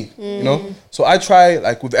not me. You know, so I try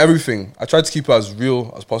like with everything. I try to keep it as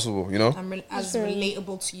real as possible. You know, as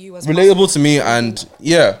relatable to you as relatable possible. to me, and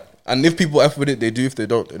and if people F with it, they do. If they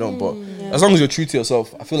don't, they don't. But as long as you're true to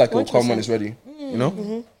yourself, I feel like it'll come when it's ready. You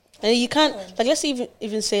know? And you can't, like, let's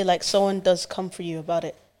even say, like, someone does come for you about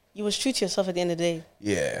it. you was true to yourself at the end of the day.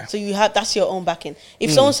 Yeah. So that's your own backing.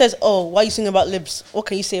 If someone says, "Oh, why are you singing about libs?" What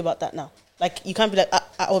can you say about that now? Like, you can't be like,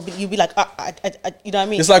 or you'd be like, you know what I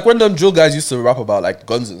mean? It's like when them drill guys used to rap about like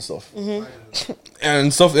guns and stuff,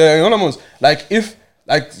 and stuff. You know what I mean? Like if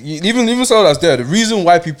even someone that's there, the reason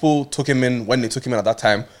why people took him in when they took him in at that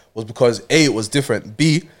time was because A, it was different.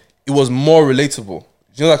 B, it was more relatable.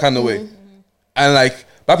 You know that kind of way, and like.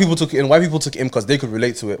 Black people took it in. White people took it in because they could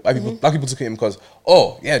relate to it. Black people took it in because,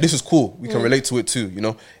 oh yeah, this is cool. We can relate to it too. You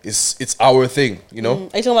know, it's our thing. You know.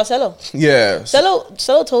 Are you talking about Cello? Yeah.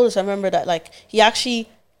 Cello told us. I remember that like he actually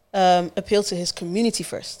appealed to his community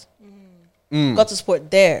first. Got to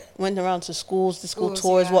support there. Went around to schools, the school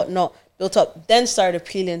tours, whatnot. Built up. Then started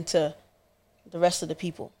appealing to the rest of the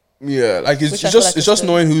people. Yeah, like it's just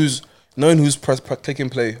knowing who's taking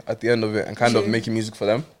play at the end of it and kind of making music for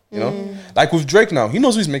them. You know, like with Drake now, he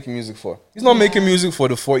knows who he's making music for. He's not making music for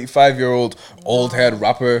the 45-year-old old head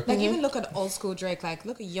rapper. Like even look at old school Drake. Like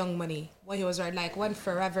look at Young Money, what he was writing. Like when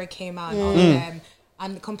Forever came out, all of them,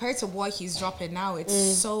 and compared to what he's dropping now, it's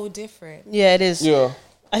so different. Yeah, it is. Yeah,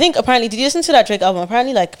 I think apparently, did you listen to that Drake album?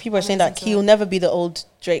 Apparently, like people are saying that he'll never be the old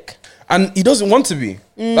Drake, and he doesn't want to be.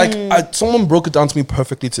 Like someone broke it down to me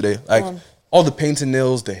perfectly today. Like all the painted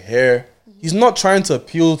nails, the hair. He's not trying to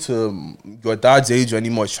appeal to your dad's age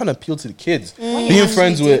anymore. He's trying to appeal to the kids. Being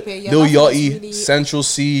friends with Lil Yachty, really Central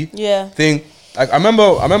C thing. Like I remember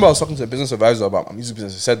I was talking to a business advisor about my music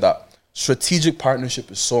business. He said that strategic partnership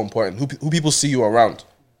is so important. Who people see you around.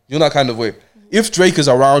 You know that kind of way. If Drake is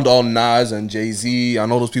around all Nas and Jay-Z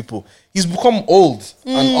and all those people, he's become old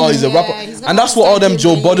and he's a rapper. And that's what all them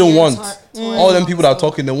Joe Budden want. All them people that are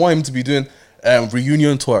talking, they want him to be doing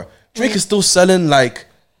reunion tour. Drake is still selling like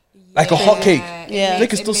a hotcake. Yeah,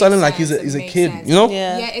 Drake is still selling like he's a kid, you know?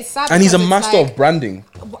 Yeah, it's sad. And he's a master of branding.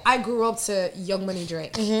 I grew up to Young Money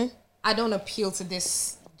Drake. I don't appeal to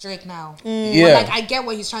this Drake now. Yeah. But like I get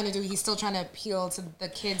what he's trying to do. He's still trying to appeal to the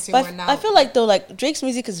kids who are now. I feel like though, like Drake's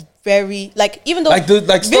music is very like even though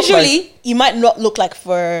visually he might not look like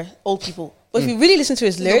for old people, but if you really listen to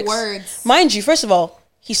his lyrics, words. Mind you, first of all,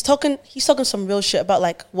 he's talking some real shit about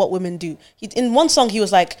like what women do. In one song he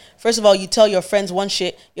was like, first of all, you tell your friends one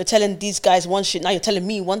shit, you're telling these guys one shit, now you're telling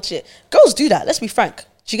me one shit. Girls do that, let's be frank.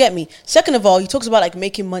 Do you get me? Second of all, he talks about like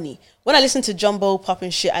making money. When I listen to Jumbo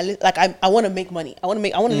popping shit, I want to make money. I want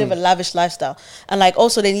to live a lavish lifestyle. And like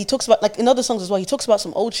also then he talks about like in other songs as well, he talks about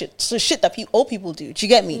some old shit, so shit that old people do. Do you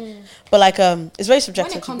get me? But like it's very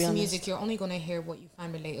subjective. When it comes to music, you're only gonna hear what you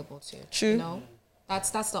find relatable to. True. You know?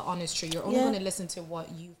 That's the honest truth. You're only going to listen to what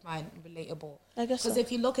you find relatable. I guess because if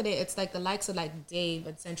you look at it, it's like the likes of like Dave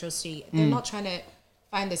and Central C. They're not trying to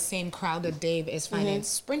find the same crowd that Dave is finding.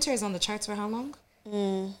 Sprinter is on the charts for how long?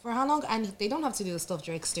 For how long? And they don't have to do the stuff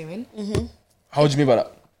Drake's doing. How would you mean by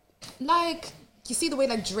that? Like you see the way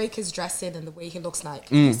like Drake is dressing and the way he looks like.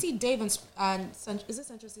 You see Dave and is it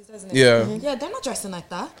Central C? Isn't it? Yeah. Yeah, they're not dressing like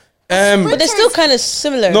that. But they're still kind of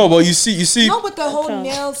similar. No, but you see. No, with the whole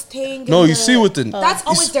nails thing. No, you see with the. That's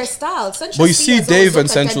always their style. Central but you see Dave and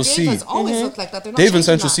Central C. Dave has always looked like that. They're not Dave and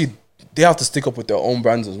Central C, they have to stick up with their own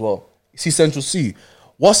brands as well. You see Central C.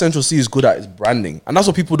 What Central C is good at is branding, and that's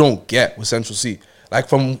what people don't get with Central C. Like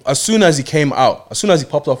from as soon as he came out, as soon as he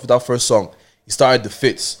popped off with that first song, he started the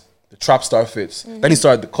fits, the trap star fits. Then he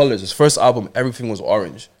started the colors. His first album, everything was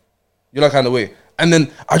orange. You know that kind of way. And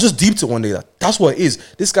then I just deeped it one day. That's what it is.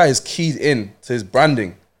 This guy is keyed in to his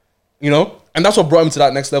branding, you know? And that's what brought him to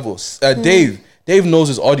that next level. Dave knows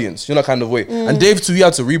his audience, you know, that kind of way. And Dave too, he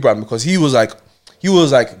had to rebrand because he was like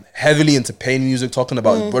heavily into pain music, talking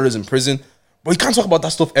about his brothers in prison. But he can't talk about that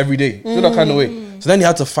stuff every day, you know, that kind of way. So then he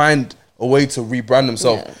had to find a way to rebrand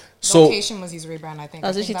himself. Yeah. So Location was his rebrand, I think.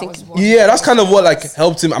 That's kind of what like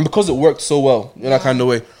helped him, and because it worked so well, you know, that kind of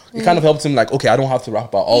way. It kind of helped him like, okay, I don't have to rap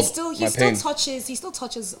about all my pain. He still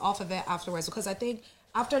touches off of it afterwards because I think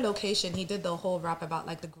after Location, he did the whole rap about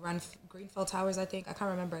like the Greenfield Towers. I think I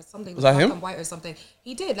can't remember something. Was that him? White or something.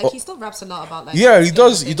 He did he still raps a lot about like. Yeah, he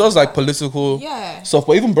does like political stuff.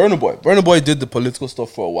 But even Burna Boy did the political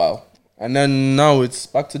stuff for a while, and then now it's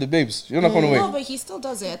back to the babes. You're not going away. No, but he still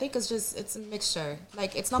does it. I think it's a mixture.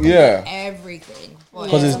 Like it's not gonna be everything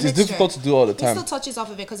because it's difficult to do all the time. He still touches off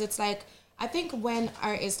of it because it's like. I think when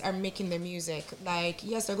artists are making their music, like,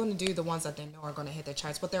 yes, they're going to do the ones that they know are going to hit the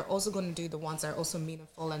charts, but they're also going to do the ones that are also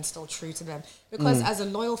meaningful and still true to them. Because as a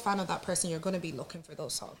loyal fan of that person, you're going to be looking for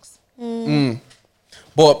those songs.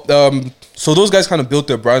 But, so those guys kind of built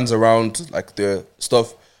their brands around, like, their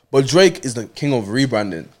stuff. But Drake is the king of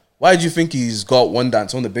rebranding. Why do you think he's got One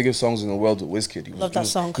Dance, one of the biggest songs in the world with Wizkid? Love that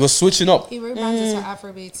song. He was switching up. He rebranded to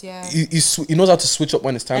Afrobeats, yeah. He knows how to switch up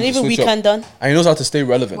when it's time And to even switch We up. Can Done. And he knows how to stay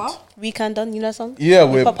relevant. What? We Can Done, you know that song? Yeah,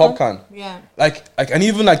 with Popcorn. Yeah. Like, and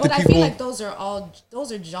even like But the I people. feel like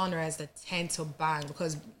those are genres that tend to bang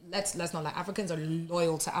because let's not lie, Africans are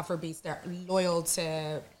loyal to Afrobeats. They're loyal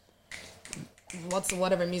to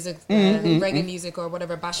whatever music, reggae music or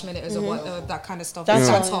whatever bash minute is or what that kind of stuff.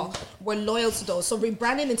 Dancehall. We're loyal to those. So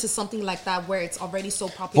rebranding into something like that where it's already so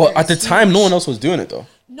popular. But at the time, no one else was doing it though.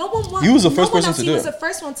 No one. He was the first person to do He was it. the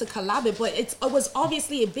first one to collab it, but it was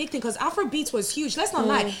obviously a big thing because Afrobeats was huge. Let's not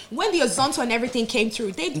lie. When the Azonto and everything came through,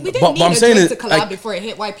 we didn't need I'm a saying Drake it, to collab like, before it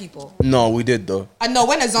hit white people. No, we did though. I know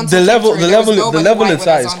when Azonto The level in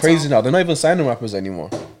inside is crazy now. They're not even signing rappers anymore,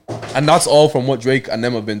 and that's all from what Drake and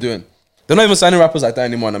them have been doing. They're not even signing rappers like that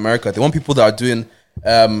anymore in America. They want people that are doing,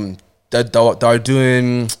 that are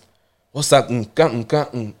doing, what's that?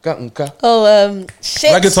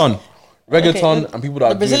 Shit. Reggaeton, and people that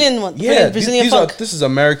The are Brazilian doing, one. Yeah, Brazilian these funk. this is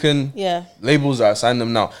American Yeah. labels that are signing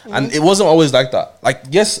them now, and it wasn't always like that. Like,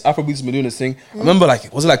 yes, Afrobeats been doing this thing. I remember,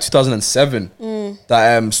 like, was it like 2007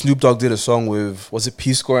 that Snoop Dogg did a song with, was it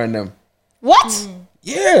P Square and them? What?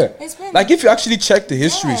 Yeah, It's been- like if you actually check the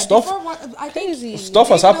history, stuff Crazy. stuff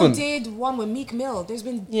has Davido happened. did one with Meek Mill. There's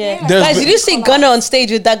been Yeah. There's Guys, been- did you see Gunna on stage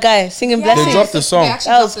with that guy singing Yeah. Blessings? They dropped the song. They actually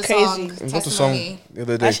That was dropped the song, crazy. They dropped the song Testimony. the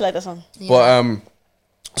other I day. actually like that song. But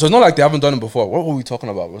so it's not like they haven't done it before. What were we talking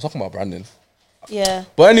about? We were talking about Brandon. Yeah.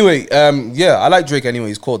 But anyway, yeah, I like Drake anyway.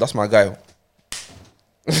 He's cool. That's my guy.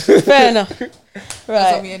 Fair enough. That's how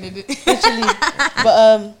Right. we ended it.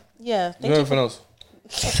 But yeah. You Thank know you. anything else?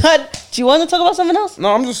 Do you want to talk about something else? No,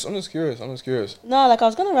 I'm just curious. No, like I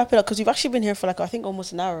was gonna wrap it up because you've actually been here for like I think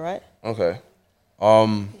almost an hour, right? Okay.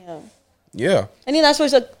 Yeah. Yeah. Any last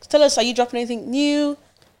words? Tell us, are you dropping anything new?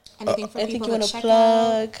 Anything for Anything people you want to to check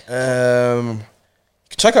out? plug?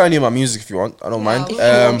 Check out any of my music if you want. I don't mind. We'll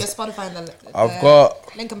your Spotify and the I've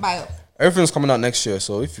got link in bio. everything's coming out next year,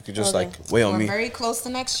 so if you could just Okay. like wait on We're me. very close to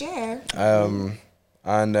next year.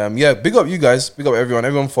 And yeah, big up you guys. Big up everyone.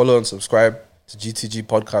 Everyone follow and subscribe to GTG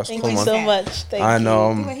podcast. Thank Come you on. so much. Thank And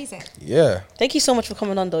you. Do what he said. yeah. Thank you so much for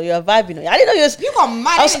coming on though. You're a vibe, you know. I didn't know you was. You got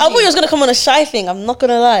mad I thought you was gonna come on a shy thing. I'm not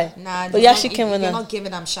gonna lie. Nah, But you actually came on You're a. not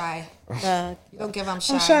giving. I'm shy. Nah. You don't give. I'm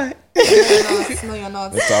shy. I'm shy. No, you're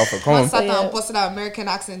not. It's Alpha. Come I on. sat down Yeah. and busted out American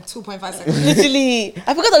accent 2.5 seconds. Literally,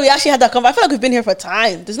 I forgot that we actually had that convo. I feel like we've been here for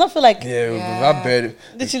time. Does not feel like Yeah, I bet.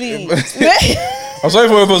 literally I'm sorry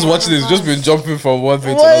for whoever's watching this. Just been jumping from one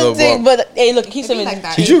thing to one another. thing. But hey, look, he's It be something. like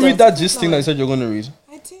that. Did you read that gist thing that you said you're gonna read?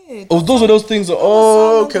 I did. Oh, those were those things.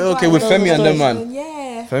 Oh, okay, with Those Femi and them, stories. man.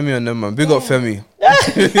 Yeah. Femi and them, man. Big up Femi.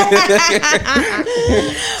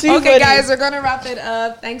 Too Okay, funny. guys, we're gonna wrap it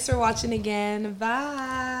up. Thanks for watching again.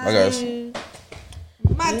 Bye. Bye, guys.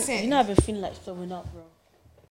 Martin. You know I've been feeling like throwing up, bro.